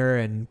than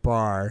Aaron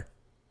Barr,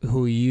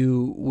 who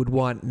you would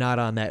want not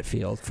on that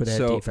field for that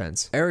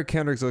defense. Eric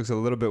Kendricks looks a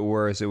little bit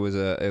worse. It was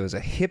a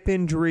hip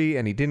injury,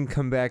 and he didn't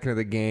come back into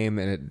the game,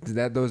 and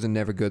those are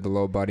never good, the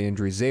low body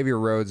injuries. Xavier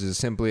Rhodes is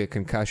simply a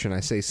concussion. I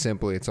say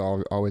simply, it's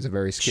always a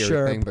very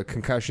scary thing, but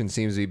concussion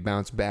seems to be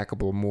bounced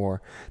backable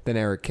more than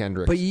Eric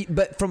Kendricks.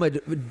 But from a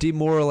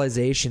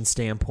demoralization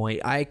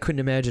standpoint, I couldn't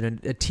imagine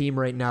a team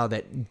right now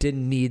that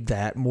didn't need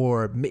that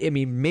more. I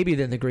mean, maybe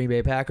than the Green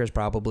Bay Packers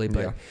probably,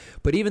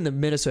 but even the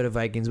Minnesota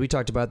Vikings, we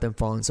talked about them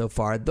falling so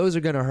far. Those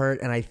are going to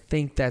hurt, and I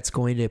think that's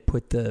going to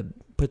put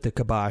the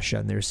kibosh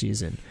on their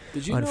season.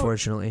 Did you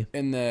unfortunately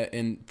know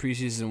in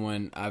preseason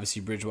when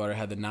obviously Bridgewater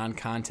had the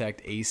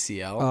non-contact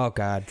ACL? Oh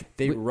God,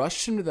 they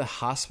rushed him to the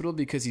hospital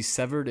because he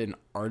severed an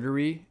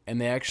artery, and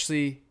they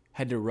actually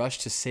had to rush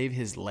to save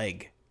his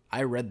leg.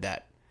 I read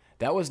that.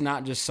 That was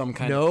not just some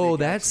kind of No,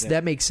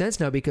 that makes sense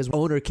now because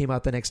owner came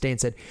out the next day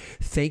and said,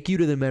 "Thank you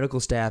to the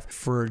medical staff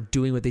for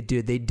doing what they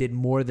did. They did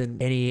more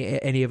than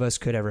any of us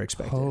could ever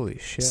expect." Holy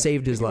shit!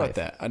 Saved his life. About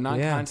that. A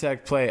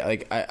non-contact play.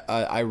 Like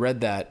I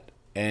read that.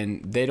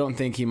 And they don't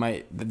think he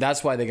might.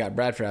 That's why they got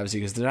Bradford, obviously,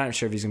 because they're not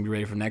sure if he's going to be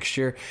ready for next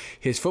year.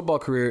 His football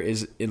career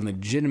is in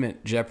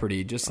legitimate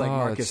jeopardy, just like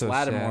Marcus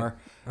Lattimore.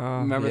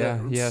 Remember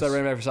that? Yes. So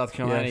ran back for South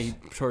Carolina. Yes.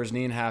 He tore his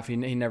knee in half. He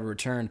never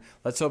returned.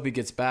 Let's hope he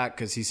gets back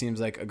because he seems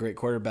like a great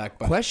quarterback.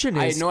 But Question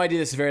I is, had no idea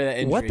this is very that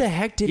injury. What the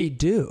heck did he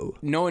do?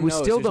 No one knows.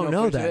 We still There's don't no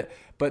know footage of that. it.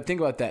 But think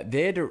about that.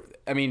 They had to.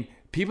 I mean,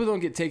 people don't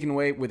get taken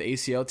away with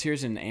ACL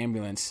tears in an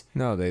ambulance.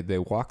 No, they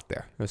walked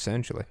there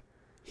essentially.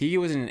 He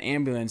was in an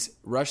ambulance,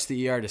 rushed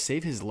the ER to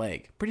save his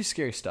leg. Pretty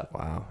scary stuff.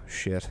 Wow,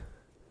 shit.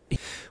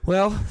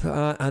 Well,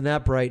 on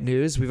that bright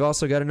news, we've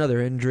also got another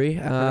injury.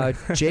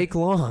 Jake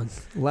Long,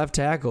 left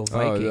tackle,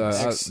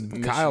 Vikings.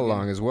 Kyle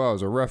Long as well. It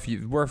was a rough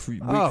week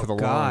for the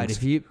God, Longs.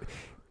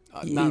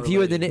 if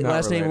you had the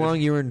last name Long,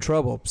 you were in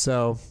trouble.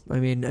 So, I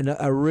mean,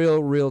 a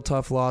real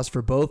tough loss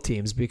for both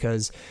teams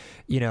because,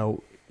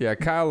 Yeah,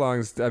 Kyle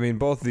Long's. I mean,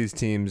 both of these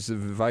teams, the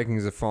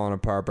Vikings have fallen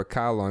apart, but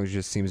Kyle Long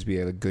just seems to be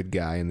a good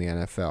guy in the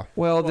NFL.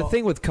 Well, the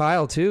thing with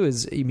Kyle too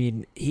is, I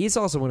mean, he's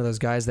also one of those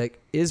guys that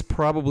is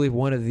probably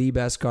one of the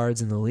best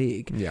guards in the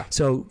league. Yeah.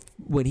 So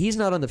when he's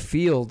not on the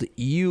field,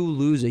 you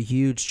lose a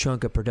huge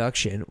chunk of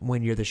production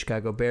when you're the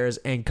Chicago Bears,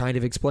 and kind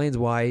of explains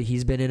why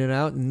he's been in and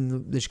out,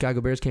 and the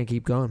Chicago Bears can't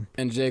keep going.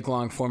 And Jake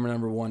Long, former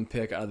number 1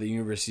 pick out of the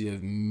University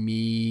of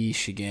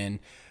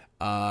Michigan.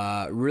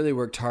 Really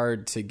worked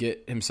hard to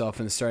get himself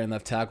in the starting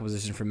left tackle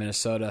position for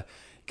Minnesota.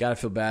 Got to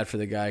feel bad for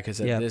the guy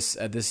because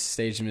at this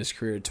stage in his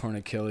career, torn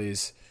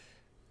Achilles,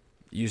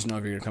 you just know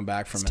if you're going to come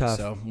back from it's it. tough.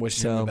 So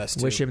wish him the best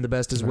too. Wish him the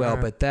best as well. All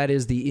right. But that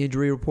is the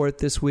injury report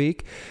this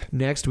week.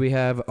 Next we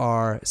have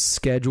our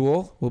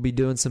schedule. We'll be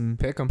doing some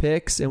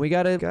picks, and we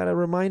gotta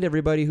remind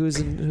everybody who's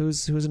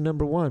in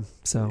number 1.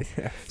 So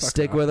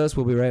stick with us.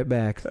 We'll be right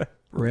back.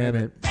 Ram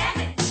it.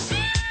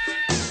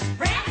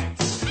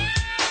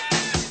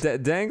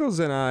 Dangles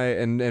and I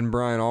and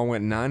Brian all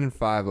went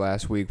 9-5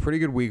 last week. Pretty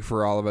good week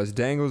for all of us.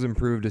 Dangles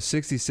improved to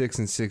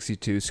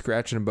 66-62,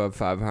 scratching above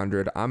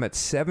 500. I'm at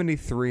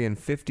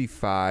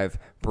 73-55.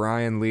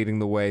 Brian leading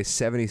the way,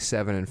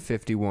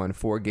 77-51.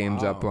 4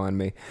 games up on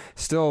me.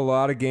 Still a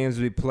lot of games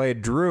to be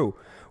played. Drew,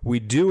 we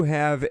do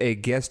have a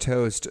guest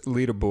host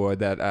leaderboard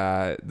that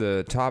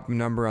the top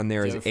number on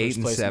there is 8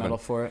 and 7. Medal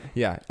for it?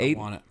 Yeah, 8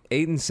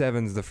 and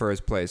 7 is the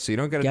first place, so you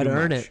don't got to do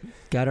earn much. it.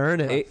 Got to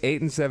earn it.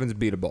 8 and 7 is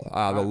beatable.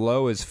 The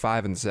low is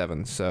 5 and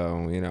 7,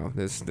 so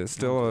there's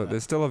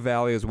still a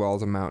valley as well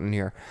as a mountain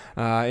here.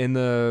 In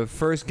the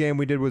first game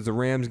we did was the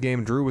Rams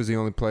game. Drew was the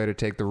only player to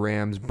take the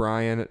Rams.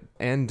 Brian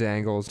and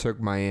Dangles took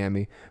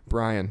Miami.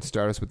 Brian,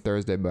 start us with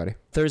Thursday, buddy.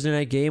 Thursday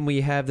night game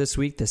we have this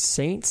week: the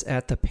Saints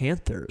at the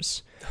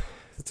Panthers.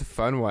 It's a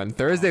fun one.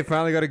 Thursday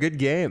finally got a good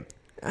game.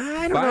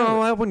 I don't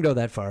know. I wouldn't go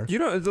that far.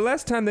 The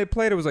last time they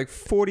played, it was like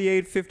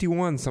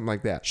 48-51, something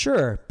like that.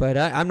 Sure, but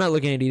I'm not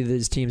looking at either of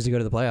these teams to go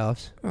to the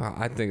playoffs.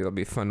 I think it'll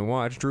be fun to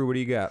watch. Drew, what do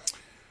you got?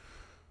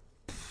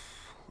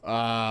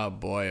 Oh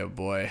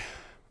boy.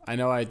 I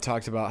know I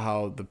talked about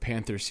how the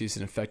Panthers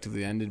season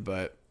effectively ended,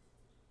 but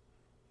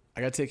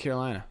I got to take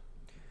Carolina.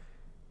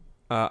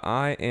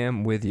 I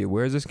am with you.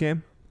 Where's this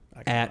game?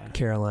 At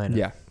Carolina.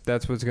 Yeah,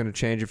 that's what's going to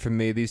change it for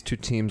me. These two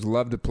teams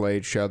love to play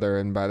each other,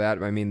 and by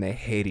that I mean they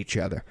hate each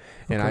other.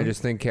 And I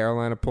just think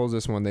Carolina pulls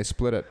this one. They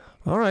split it.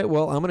 All right,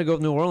 well, I'm going to go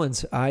with New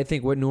Orleans. I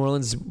think what New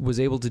Orleans was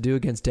able to do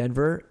against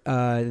Denver,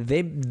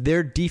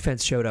 their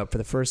defense showed up for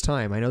the first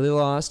time. I know they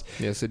lost.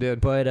 Yes, they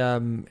did. But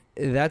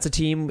that's a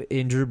team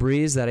in Drew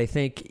Brees that I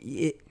think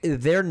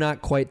they're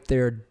not quite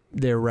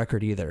their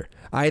record either.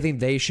 I think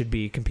they should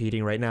be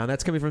competing right now, and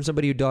that's coming from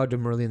somebody who dogged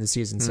them early in the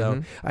season.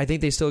 So I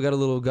think they still got a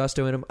little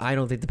gusto in them. I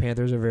don't think the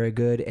Panthers are very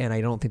good, and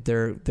I don't think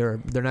they're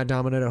not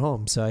dominant at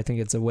home. So I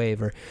think it's a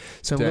waiver.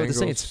 So I'm going with the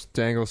Saints.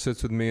 Dangle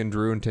sits with me and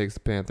Drew and takes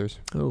the Panthers.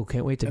 Oh,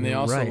 can't wait to. And they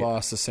also right.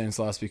 lost. The Saints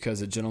lost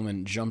because a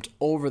gentleman jumped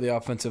over the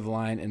offensive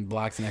line and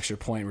blocked an extra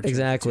point.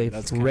 Exactly.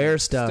 That's rare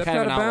stuff. Stepped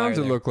out of bounds.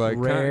 It looked like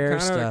rare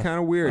stuff. Kind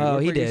of weird. Oh,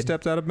 he did. He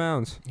stepped out of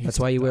bounds. That's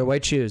why you wear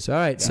white shoes. All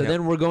right. So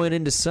then we're going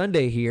into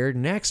Sunday here.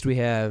 Next we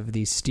have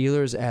the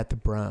Steelers at the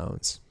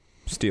Browns.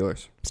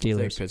 Steelers.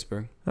 Take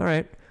Pittsburgh. All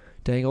right.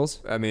 Dangles.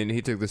 I mean,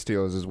 he took the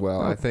Steelers as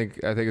well. I think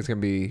it's going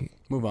to be.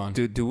 Move on.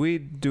 Do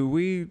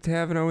we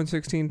have an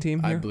 0-16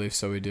 team here? I believe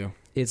so. We do.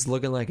 It's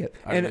looking like it.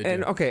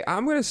 And okay,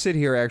 I'm going to sit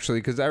here actually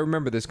because I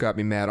remember this got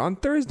me mad. On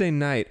Thursday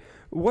night,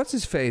 what's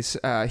his face?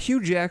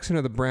 Hugh Jackson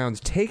of the Browns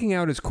taking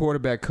out his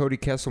quarterback Cody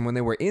Kessler when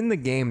they were in the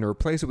game to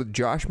replace it with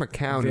Josh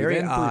McCown, Very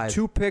who then odd.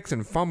 threw 2 picks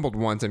and fumbled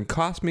once and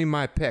cost me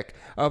my pick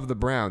of the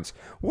Browns.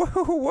 What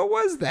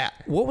was that?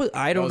 I don't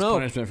That was know.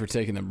 punishment for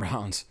taking the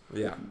Browns.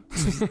 Yeah.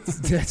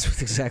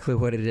 That's exactly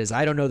what it is.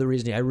 I don't know the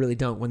reason. I really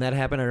don't. When that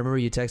happened, I remember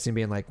you texting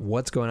being like,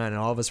 "What's going on?" And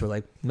all of us were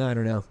like, "No, I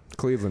don't know.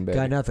 Cleveland, baby.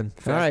 Got nothing."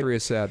 All right. Factory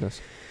of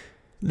sadness.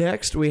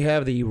 Next, we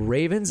have the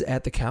Ravens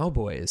at the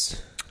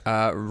Cowboys.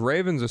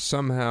 Ravens are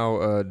somehow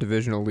a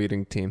divisional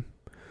leading team.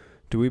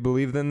 Do we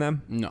believe in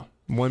them? No.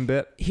 One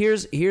bit?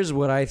 Here's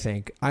what I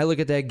think. I look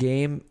at that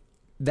game.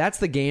 That's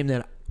the game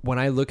that when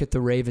I look at the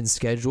Ravens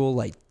schedule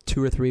like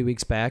 2 or 3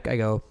 weeks back, I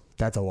go,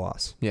 that's a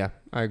loss. Yeah,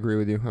 I agree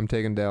with you. I'm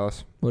taking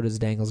Dallas. What does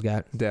Dangles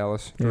got?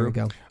 Dallas. There we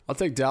Drew? go. I'll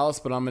take Dallas,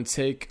 but I'm going to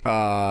take,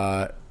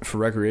 for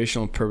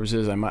recreational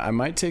purposes, I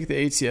might take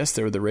the ATS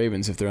there with the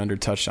Ravens if they're under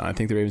touchdown. I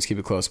think the Ravens keep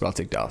it close, but I'll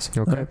take Dallas.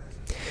 Okay. All right.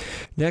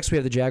 Next, we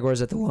have the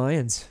Jaguars at the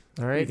Lions.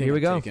 All right, here we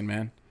go. Taking,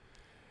 man.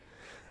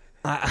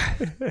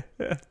 This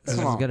is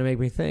going to make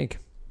me think.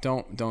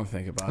 Don't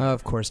think about it.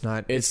 Of course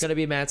not. It's going to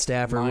be Matt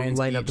Stafford Lions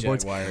lighting up beat the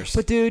boards. Jaguars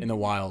But, dude, in the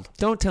wild.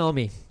 don't tell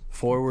me.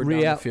 Forward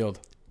down the field.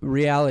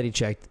 Reality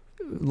check.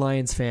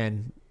 Lions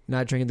fan,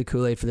 not drinking the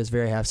Kool-Aid for this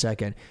very half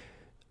second.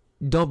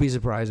 Don't be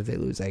surprised if they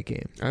lose that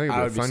game. I think it'll I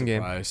be would a fun be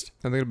game. surprised.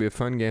 I think it'll be a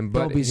fun game. But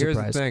Don't be here's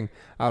surprised. the thing: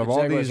 out of The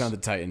all Jaguars these, are on the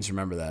Titans.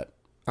 Remember that.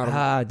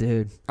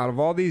 Dude. out of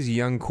all these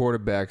young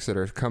quarterbacks that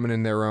are coming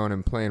in their own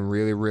and playing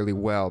really, really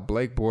well,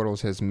 Blake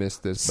Bortles has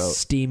missed this boat.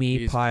 Steamy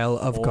He's pile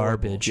of horrible.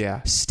 garbage.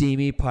 Yeah.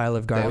 Steamy pile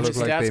of They Well, garbage. look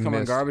his like stats they come in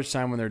missed. garbage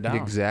time when they're down.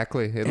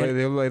 Exactly. They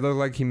look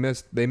like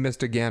they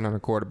missed again on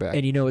a quarterback.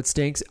 And you know what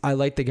stinks? I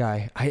like the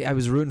guy. I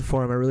was rooting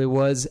for him. I really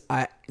was.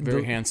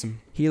 Very handsome.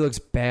 He looks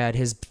bad.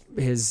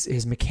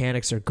 His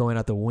mechanics are going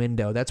out the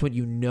window. That's when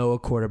you know a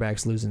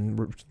quarterback's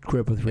losing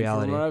grip with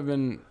reality. From what I've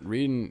been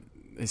reading,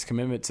 his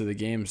commitment to the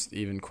game's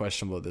even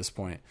questionable at this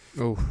point.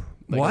 Oh,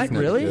 What? he's not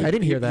Really? good. I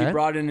didn't hear that. He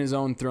brought in his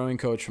own throwing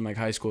coach from like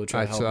high school to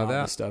try I to help saw him out that.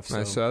 and stuff. So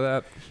I saw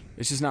that.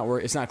 it's just not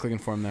work. It's not clicking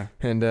for him there.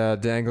 And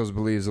Dangles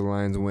believes the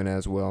Lions win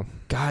as well.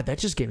 God, that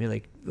just gave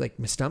me like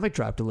my stomach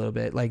dropped a little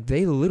bit. Like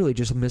they literally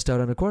just missed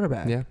out on a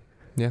quarterback.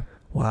 Yeah.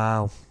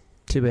 Wow.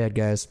 Too bad,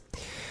 guys.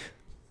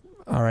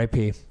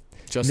 R.I.P.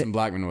 Justin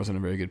Blackman wasn't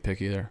a very good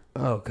pick either.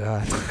 Oh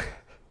God.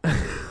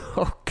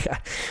 Oh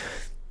God.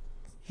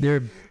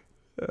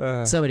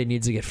 Somebody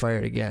needs to get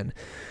fired again.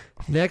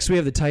 Next, we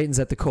have the Titans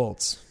at the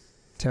Colts.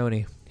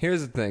 Tony.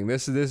 Here's the thing.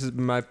 This is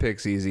my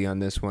pick's easy on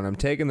this one. I'm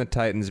taking the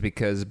Titans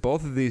because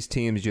both of these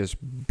teams just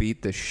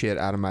beat the shit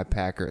out of my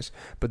Packers.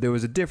 But there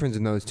was a difference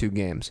in those two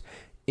games.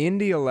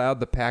 Indy allowed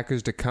the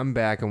Packers to come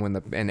back, and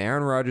when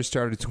Aaron Rodgers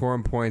started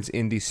scoring points,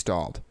 Indy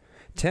stalled.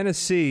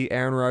 Tennessee,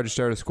 Aaron Rodgers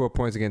started to score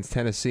points against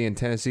Tennessee, and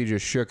Tennessee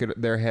just shook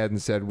their head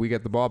and said, "We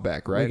get the ball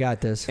back, right?" We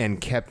got this.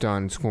 And kept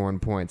on scoring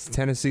points.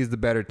 Tennessee's the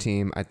better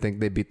team. I think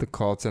they beat the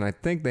Colts, and I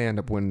think they end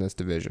up winning this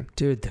division.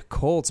 Dude, the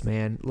Colts,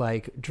 man.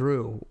 Like,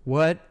 Drew,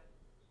 what?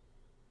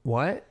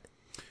 The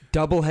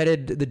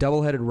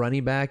double-headed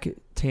running back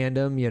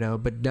tandem,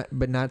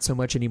 but not so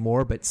much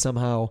anymore. But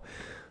somehow,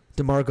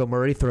 DeMarco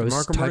Murray throws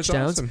Murray's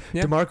touchdowns. awesome.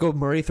 Yeah. DeMarco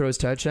Murray throws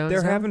touchdowns.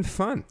 They're now? having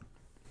fun.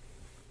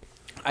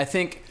 I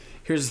think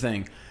here's the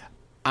thing.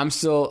 I'm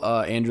still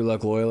Andrew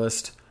Luck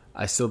loyalist.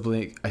 I still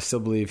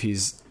believe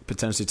he's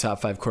potentially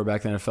top 5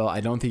 quarterback in the NFL.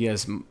 I don't think he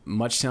has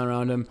much talent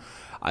around him.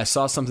 I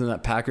saw something in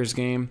that Packers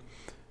game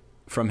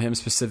from him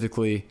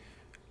specifically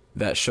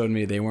that showed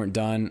me they weren't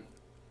done.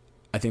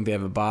 I think they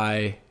have a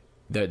bye.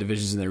 Their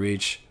division's in their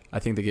reach. I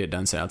think they get it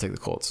done. So I'll take the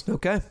Colts.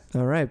 Okay.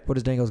 All right. What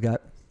does Dangles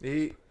got?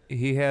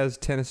 He has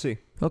Tennessee.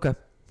 Okay.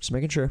 Just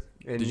making sure.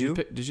 And Did you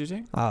take?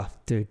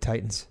 Dude,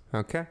 Titans.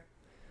 Okay.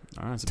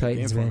 All right, it's a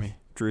Titans, big game man. for me.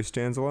 Drew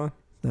stands alone.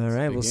 All It's a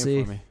right. big We'll game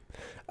see. for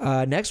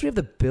me. Next, we have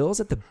the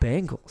Bills at the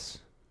Bengals.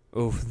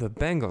 Oof, the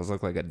Bengals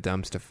look like a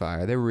dumpster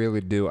fire. They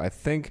really do. I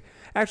think...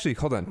 Actually,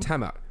 hold on.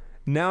 Time out.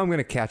 Now I'm going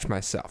to catch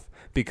myself.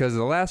 Because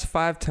the last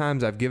 5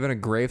 times I've given a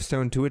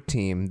gravestone to a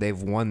team, they've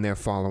won their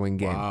following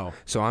game. Wow.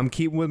 So I'm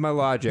keeping with my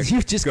logic.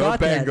 You just Go got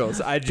that. Bengals.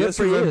 I Good just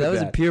for you. remembered That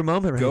was a pure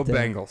moment right Go there.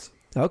 Bengals.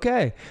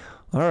 Okay.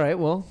 All right.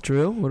 Well,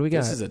 Drew, what do we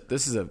got?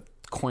 This is a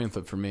coin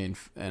flip for me,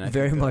 and I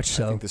Very think much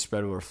so. I think the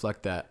spread will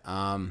reflect that.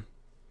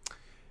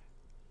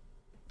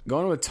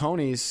 Going with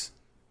Tony's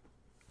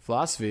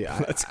philosophy,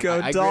 Let's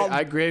go, I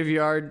Dalton.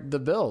 graveyard the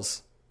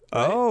Bills.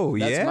 Oh,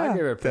 That's yeah. my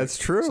favorite pick. That's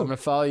true. So I'm gonna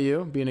follow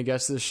you, being a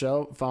guest of the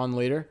show, following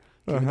leader.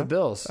 Give me the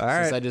Bills, All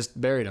since right. I just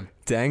buried them.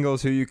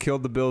 Dangles, who you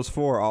killed the Bills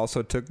for,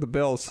 also took the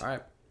Bills. All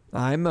right,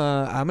 I'm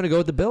gonna go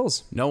with the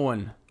Bills. no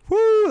one.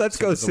 Woo, let's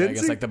go, goes the way, I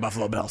guess, Cincy. like the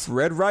Buffalo Bills.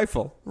 Red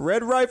Rifle.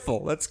 Red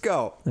Rifle. Let's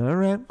go. All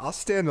right. I'll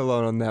stand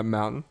alone on that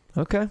mountain.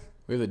 Okay.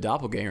 We have the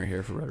doppelganger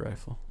here for Red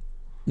Rifle.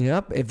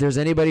 Yep. If there's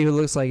anybody who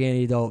looks like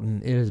Andy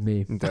Dalton, it is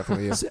me.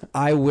 Definitely is.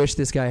 I wish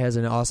this guy has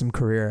an awesome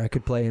career. I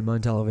could play him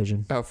on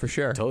television. Oh, for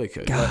sure. Totally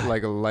could. God.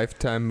 Like a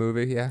Lifetime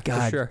movie, yeah,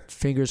 God, for sure.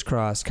 fingers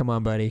crossed. Come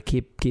on, buddy.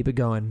 Keep it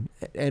going.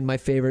 And my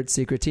favorite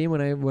secret team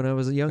when I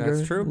was a younger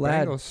That's true.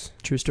 lad. Bengals.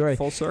 True story.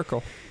 Full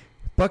circle.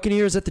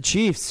 Buccaneers at the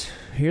Chiefs.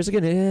 Here's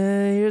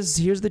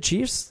the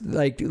Chiefs.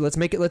 Like,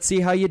 let's see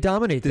how you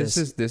dominate this.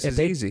 This is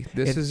easy.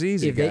 This is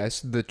easy,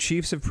 guys. The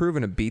Chiefs have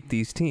proven to beat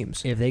these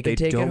teams. If they can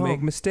take it home. They don't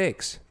make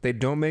mistakes. They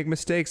don't make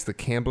mistakes. The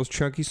Campbell's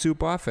chunky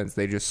soup offense.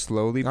 They just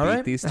slowly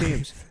beat these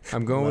teams.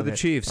 I'm going with the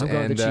Chiefs. I'm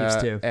going with the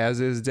Chiefs too.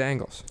 As is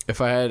Dangles. If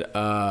I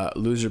had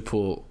loser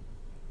pool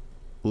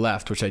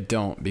left, which I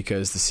don't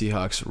because the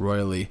Seahawks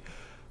royally,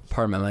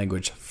 pardon my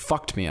language,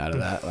 fucked me out of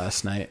that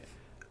last night,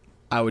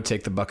 I would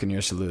take the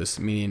Buccaneers to lose,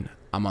 meaning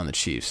I'm on the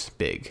Chiefs.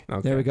 Big.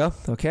 Okay. There we go.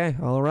 Okay,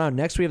 all around.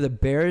 Next, we have the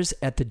Bears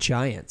at the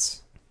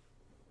Giants.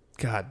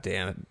 God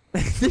damn it.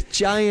 The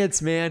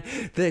Giants, man.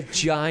 The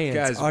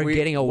Giants are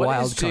getting a wild card.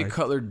 What is Jay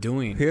Cutler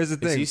doing? Here's the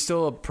thing. Is he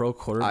still a pro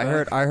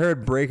quarterback? I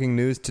heard breaking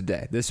news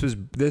today.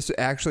 This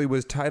actually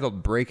was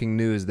titled breaking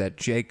news that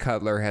Jay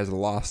Cutler has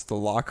lost the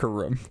locker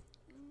room.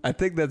 I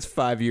think that's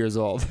 5 years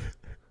old.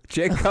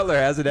 Jay Cutler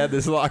hasn't had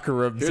this locker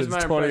room since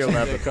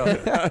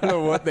 2011. I don't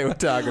know what they were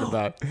talking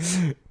about.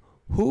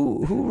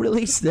 Who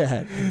released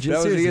that?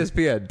 That was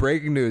ESPN.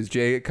 Breaking news: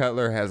 Jay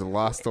Cutler has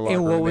lost the locker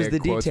room. And what was the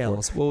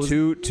details?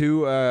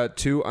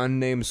 Two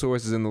unnamed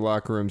sources in the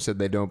locker room said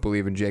they don't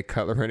believe in Jay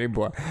Cutler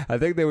anymore. I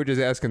think they were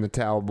just asking the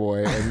towel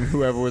boy and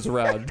whoever was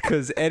around,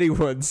 because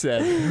anyone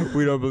said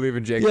we don't believe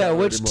in Jay Cutler anymore.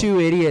 Yeah, which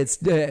two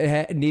idiots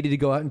needed to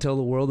go out and tell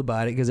the world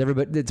about it, because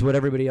it's what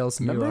everybody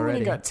else knew Remember already.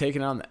 when he got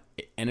taken out in the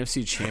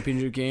NFC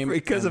Championship game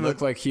because of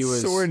looked like he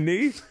was sore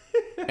knee?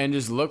 And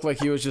just looked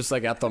like he was just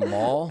like at the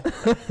mall.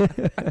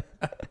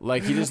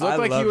 Like he just looked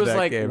like he was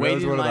like game.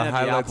 waiting in line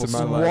at the Apple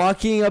Store.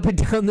 Walking up and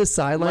down the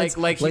sidelines.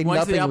 Like he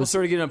went to the Apple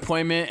Store to get an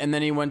appointment, and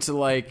then he went to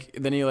went to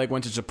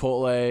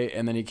Chipotle,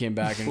 and then he came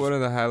back. And one of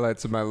the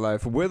highlights of my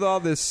life. With all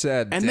this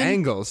said,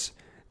 Dangles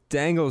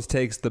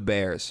takes the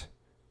Bears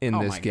in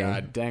this game. Oh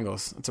my God,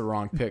 Dangles. That's a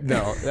wrong pick.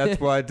 No, that's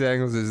why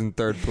Dangles is in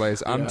third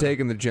place. I'm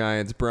taking the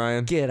Giants,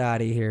 Brian. Get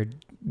out of here.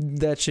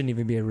 That shouldn't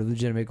even be a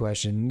legitimate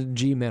question.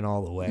 G-men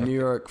all the way. New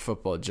York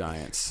Football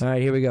Giants. All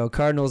right, here we go.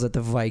 Cardinals at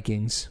the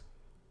Vikings.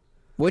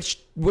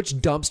 Which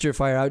dumpster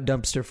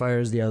fire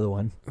is the other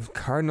one?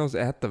 Cardinals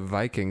at the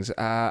Vikings.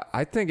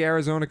 I think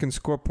Arizona can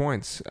score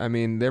points. I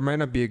mean, there might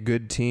not be a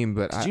good team,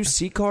 but Did you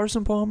see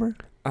Carson Palmer?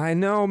 I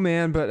know,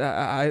 man, but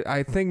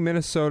I think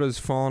Minnesota's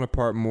fallen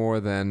apart more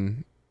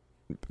than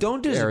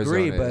don't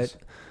disagree, Arizona but is.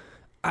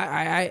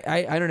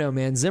 I don't know,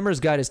 man. Zimmer's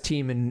got his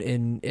team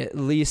in at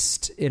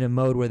least in a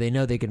mode where they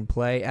know they can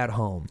play at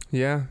home.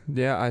 Yeah.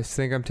 I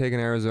think I'm taking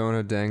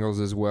Arizona. Dangles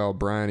as well.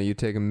 Brian, are you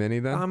taking Mini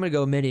then? I'm gonna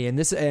go Mini, and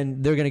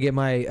they're gonna get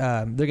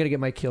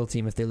my kill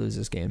team if they lose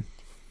this game.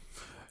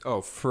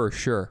 Oh, for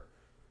sure.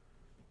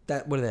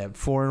 What do they have?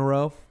 4 in a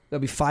row? That'll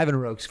be 5 in a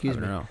row. Excuse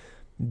me.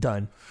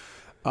 Done.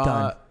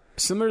 Done.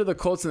 Similar to the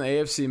Colts in the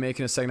AFC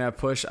making a second half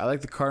push, I like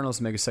the Cardinals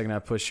to make a second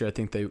half push here. I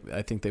think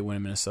they win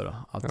in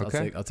Minnesota.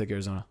 I'll take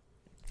Arizona.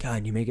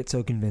 God, you make it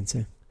so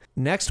convincing.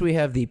 Next, we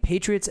have the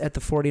Patriots at the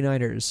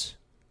 49ers.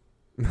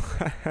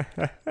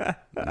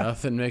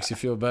 Nothing makes you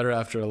feel better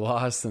after a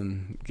loss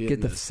than getting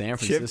the San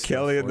Francisco Chip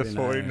Kelly 49ers. and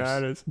the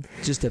 49ers.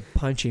 Just a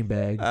punching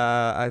bag.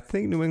 I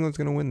think New England's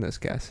going to win this,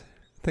 guys.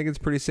 I think it's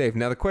pretty safe.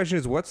 Now, the question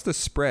is, what's the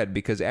spread?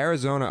 Because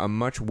Arizona, a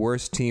much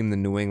worse team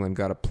than New England,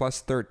 got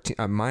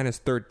a minus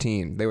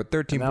 13. They were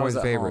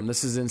 13-point favorite. Home.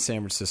 This is in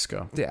San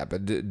Francisco. Yeah,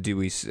 but do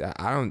we?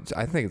 I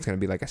think it's going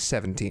to be like a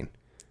 17.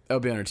 It'll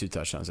be under 2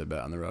 touchdowns, I bet,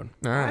 on the road.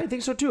 All right. I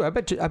think so too. I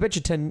bet you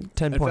 10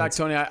 points. In fact,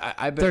 Tony,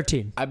 I bet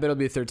 13. I bet it'll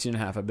be 13.5.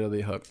 I bet it'll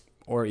be a hook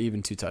or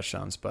even 2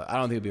 touchdowns, but I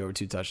don't think it'll be over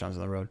 2 touchdowns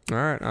on the road. All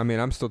right. I mean,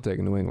 I'm still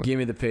taking New England. Give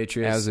me the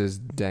Patriots. As is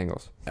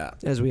Dangles. Yeah.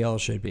 As we all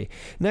should be.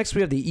 Next,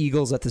 we have the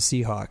Eagles at the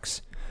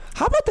Seahawks.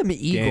 How about them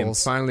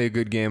Eagles? Finally a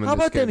good game. How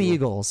about them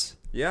Eagles?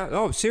 Yeah.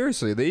 Oh,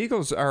 seriously. The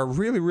Eagles are a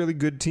really, really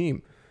good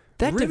team.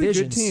 That really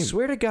division, good team.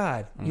 swear to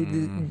God,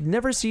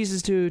 never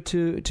ceases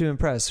to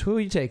impress. Who are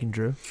you taking,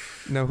 Drew?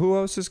 Now, who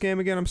hosts this game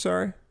again? I'm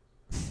sorry.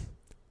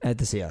 At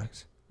the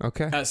Seahawks.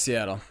 Okay. At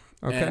Seattle.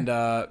 Okay. And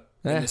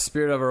in the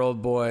spirit of our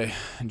old boy,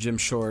 Jim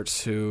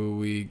Shorts, who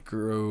we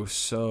grew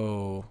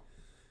so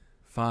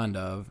fond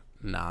of,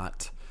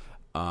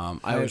 I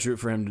always root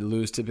for him to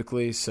lose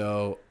typically,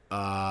 so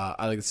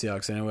I like the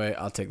Seahawks anyway.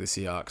 I'll take the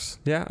Seahawks.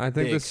 Yeah, I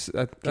think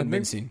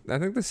convincing. I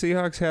think the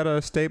Seahawks had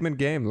a statement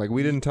game. Like,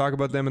 we didn't talk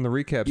about them in the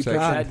recap section.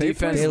 That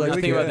defense.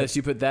 Really think about this.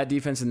 You put that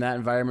defense in that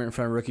environment in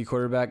front of a rookie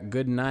quarterback.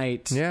 Good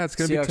night. Yeah, it's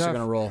going to be tough. Seahawks are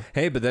going to roll.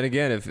 Hey, but then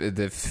again,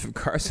 if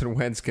Carson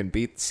Wentz can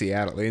beat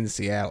Seattle in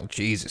Seattle,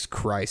 Jesus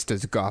Christ,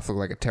 does Goff look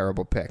like a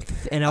terrible pick?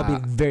 And I'll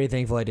be very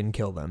thankful I didn't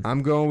kill them.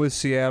 I'm going with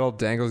Seattle.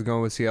 Dangle's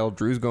going with Seattle.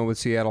 Drew's going with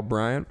Seattle.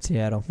 Brian?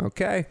 Seattle.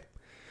 Okay.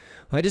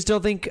 I just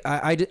don't think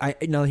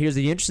now here's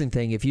the interesting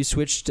thing. If you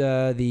switched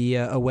the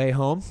away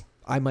home,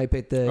 I might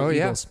pick the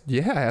Eagles.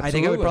 Yeah, absolutely. I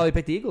think I would probably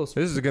pick the Eagles.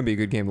 This is going to be a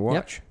good game to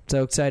watch. Yep.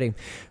 So exciting.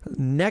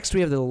 Next, we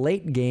have the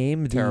late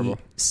game, the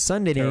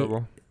Sunday night.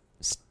 Terrible.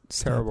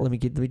 Terrible. Let me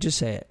just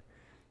say it.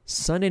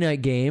 Sunday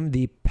night game,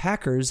 the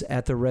Packers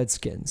at the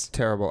Redskins.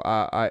 Terrible.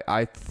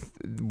 I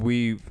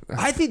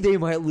think they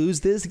might lose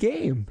this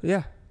game.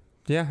 Yeah,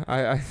 Yeah,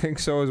 I think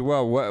so as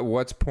well.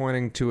 What's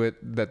pointing to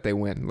it that they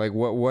win? Like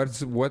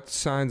what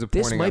signs of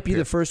pointing? This might be here?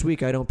 the first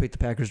week I don't pick the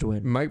Packers to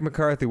win. Mike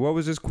McCarthy, what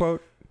was his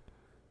quote?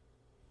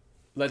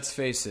 Let's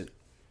face it.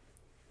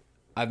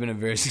 I've been a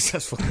very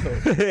successful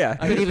coach. Yeah.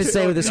 I can even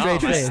say with a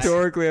straight face.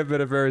 Historically, I've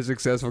been a very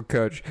successful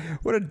coach.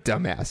 What a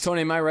dumbass.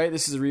 Tony, am I right?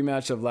 This is a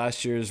rematch of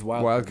last year's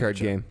wild card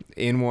game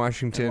in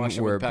Washington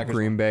where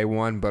Green Bay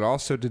won, but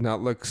also did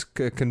not look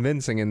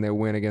convincing in their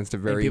win against a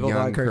very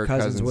young Kirk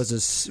Cousins.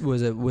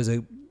 was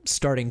a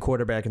starting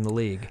quarterback in the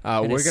league.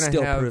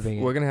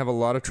 We're gonna have a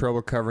lot of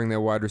trouble covering their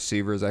wide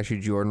receivers. I see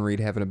Jordan Reed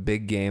having a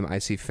big game. I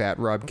see Fat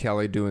Rob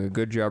Kelly doing a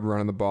good job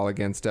running the ball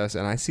against us,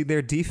 and I see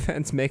their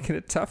defense making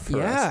it tough for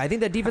us. Yeah, I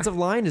think that defensive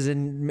line is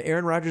in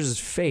Aaron Rodgers'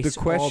 face. The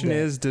question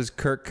is, does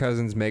Kirk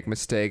Cousins make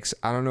mistakes?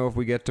 I don't know if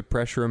we get to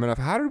pressure him enough.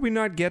 How did we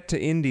not get to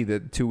Indy the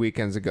 2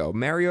 weekends ago?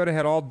 Mariota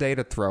had all day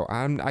to throw.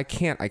 I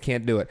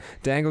can't do it.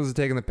 Dangles is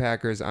taking the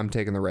Packers. I'm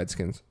taking the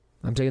Redskins.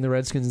 I'm taking the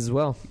Redskins as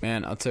well.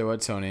 Man, I'll tell you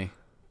what, Tony.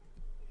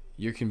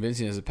 You're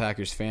convincing as a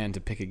Packers fan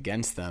to pick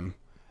against them.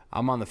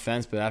 I'm on the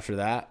fence, but after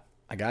that,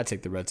 I got to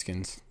take the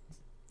Redskins.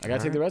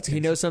 He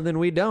knows something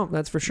we don't,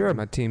 that's for sure.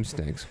 My team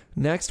stinks.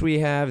 Next, we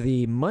have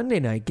the Monday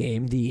night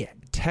game, the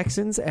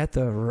Texans at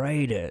the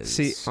Raiders.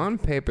 See, on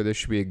paper, this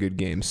should be a good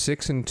game.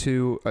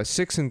 6-2,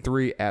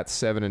 6-3 at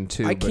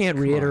 7-2. I can't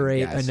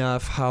reiterate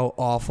enough how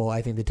awful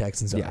I think the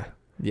Texans are.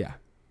 Yeah.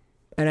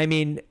 And I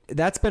mean,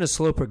 that's been a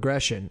slow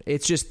progression.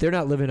 It's just they're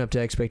not living up to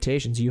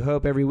expectations. You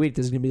hope every week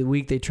this is going to be the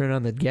week they turn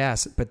on the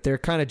gas, but they're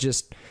kind of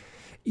just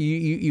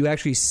you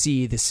actually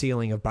see the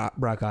ceiling of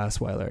Brock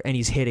Osweiler, and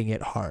he's hitting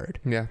it hard.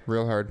 Yeah,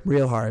 real hard.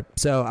 Real hard.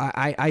 So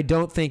I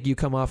don't think you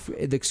come off,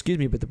 excuse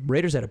me, but the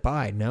Raiders had a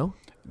bye, no?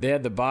 They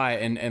had the bye,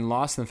 and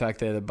lost in the fact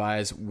they had the bye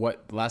is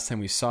what last time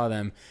we saw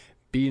them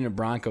beating a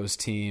Broncos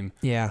team.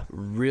 Yeah.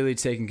 Really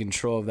taking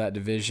control of that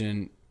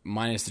division,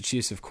 minus the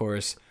Chiefs, of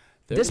course.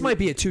 This might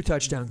be a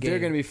 2-touchdown game. They're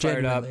going to be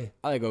fired genuinely. up.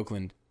 I like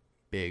Oakland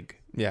big.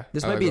 Yeah.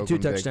 This might be a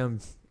two-touchdown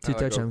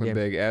game.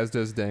 Big, as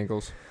does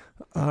Dangles.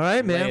 All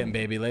right, man. Lay 'em,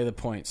 baby. Lay the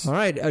points. All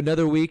right,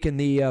 another week in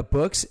the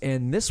books,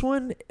 and this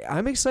one,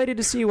 I'm excited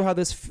to see how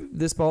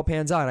this ball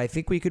pans out. I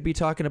think we could be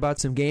talking about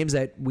some games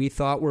that we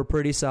thought were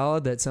pretty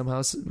solid that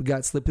somehow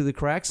got slipped through the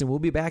cracks, and we'll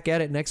be back at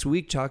it next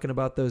week talking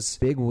about those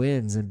big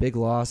wins and big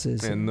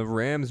losses. And the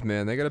Rams,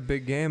 man, they got a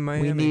big game,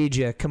 Miami. We need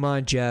you. Come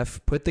on,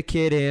 Jeff. Put the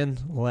kid in.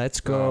 Let's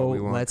go.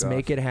 Let's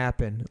make it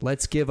happen.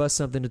 Let's give us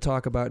something to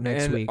talk about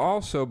next week. And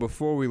also,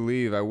 before we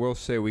leave, I will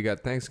say we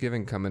got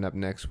Thanksgiving coming up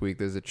next week.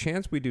 There's a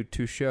chance we do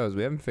 2 shows.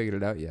 We haven't figured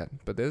it out yet,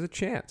 but there's a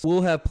chance.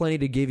 We'll have plenty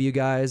to give you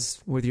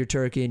guys with your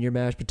turkey and your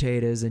mashed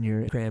potatoes and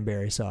your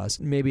cranberry sauce.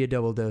 Maybe a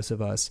double dose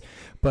of us.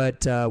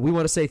 But we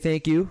want to say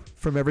thank you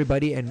from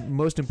everybody, and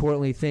most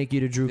importantly, thank you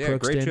to Drew Crookston.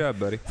 Great job,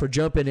 buddy. For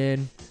jumping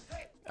in.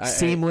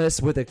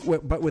 Seamless, with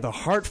a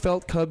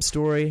heartfelt Cubs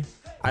story.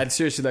 I'd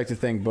seriously like to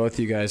thank both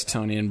you guys,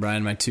 Tony and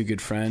Brian, my 2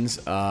 good friends.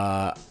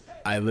 I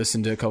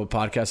listened to a couple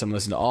podcasts. I'm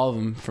listening to all of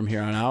them from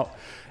here on out.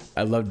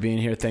 I loved being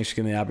here. Thanks for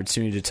giving me the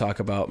opportunity to talk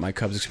about my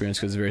Cubs experience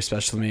because it's very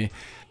special to me.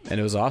 And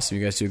it was awesome.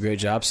 You guys do a great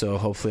job, so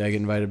hopefully I get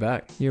invited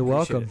back. You're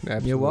welcome.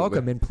 You're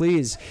welcome. And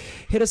please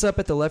hit us up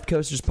at the Left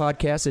Coasters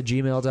Podcast at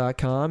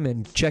gmail.com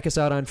and check us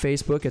out on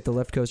Facebook at the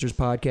Left Coasters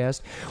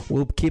Podcast.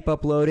 We'll keep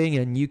uploading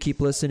and you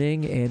keep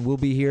listening, and we'll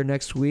be here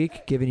next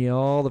week giving you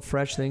all the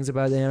fresh things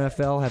about the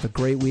NFL. Have a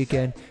great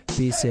weekend.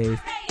 Be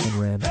safe and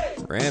ram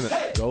it. Ram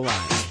it. Go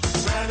Lions.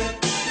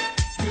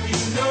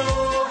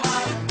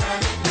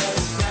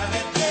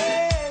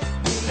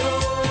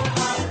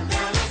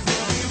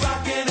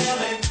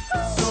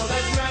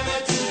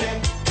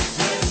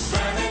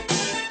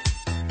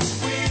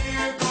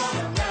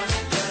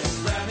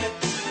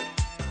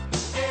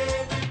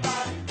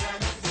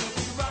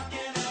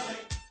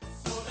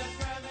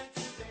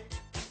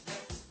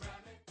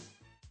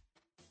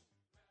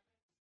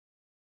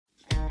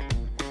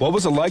 What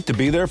was it like to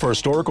be there for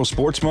historical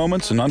sports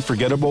moments and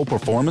unforgettable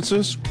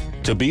performances?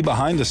 To be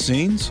behind the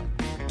scenes?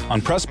 On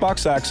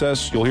Pressbox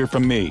Access, you'll hear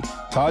from me,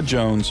 Todd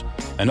Jones,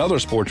 and other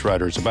sports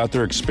writers about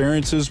their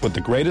experiences with the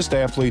greatest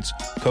athletes,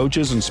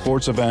 coaches, and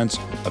sports events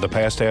of the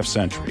past half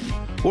century.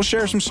 We'll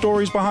share some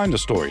stories behind the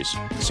stories,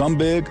 some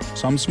big,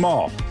 some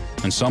small,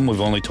 and some we've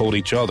only told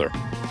each other.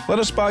 Let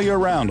us spy you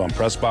around on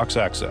Pressbox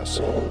Access.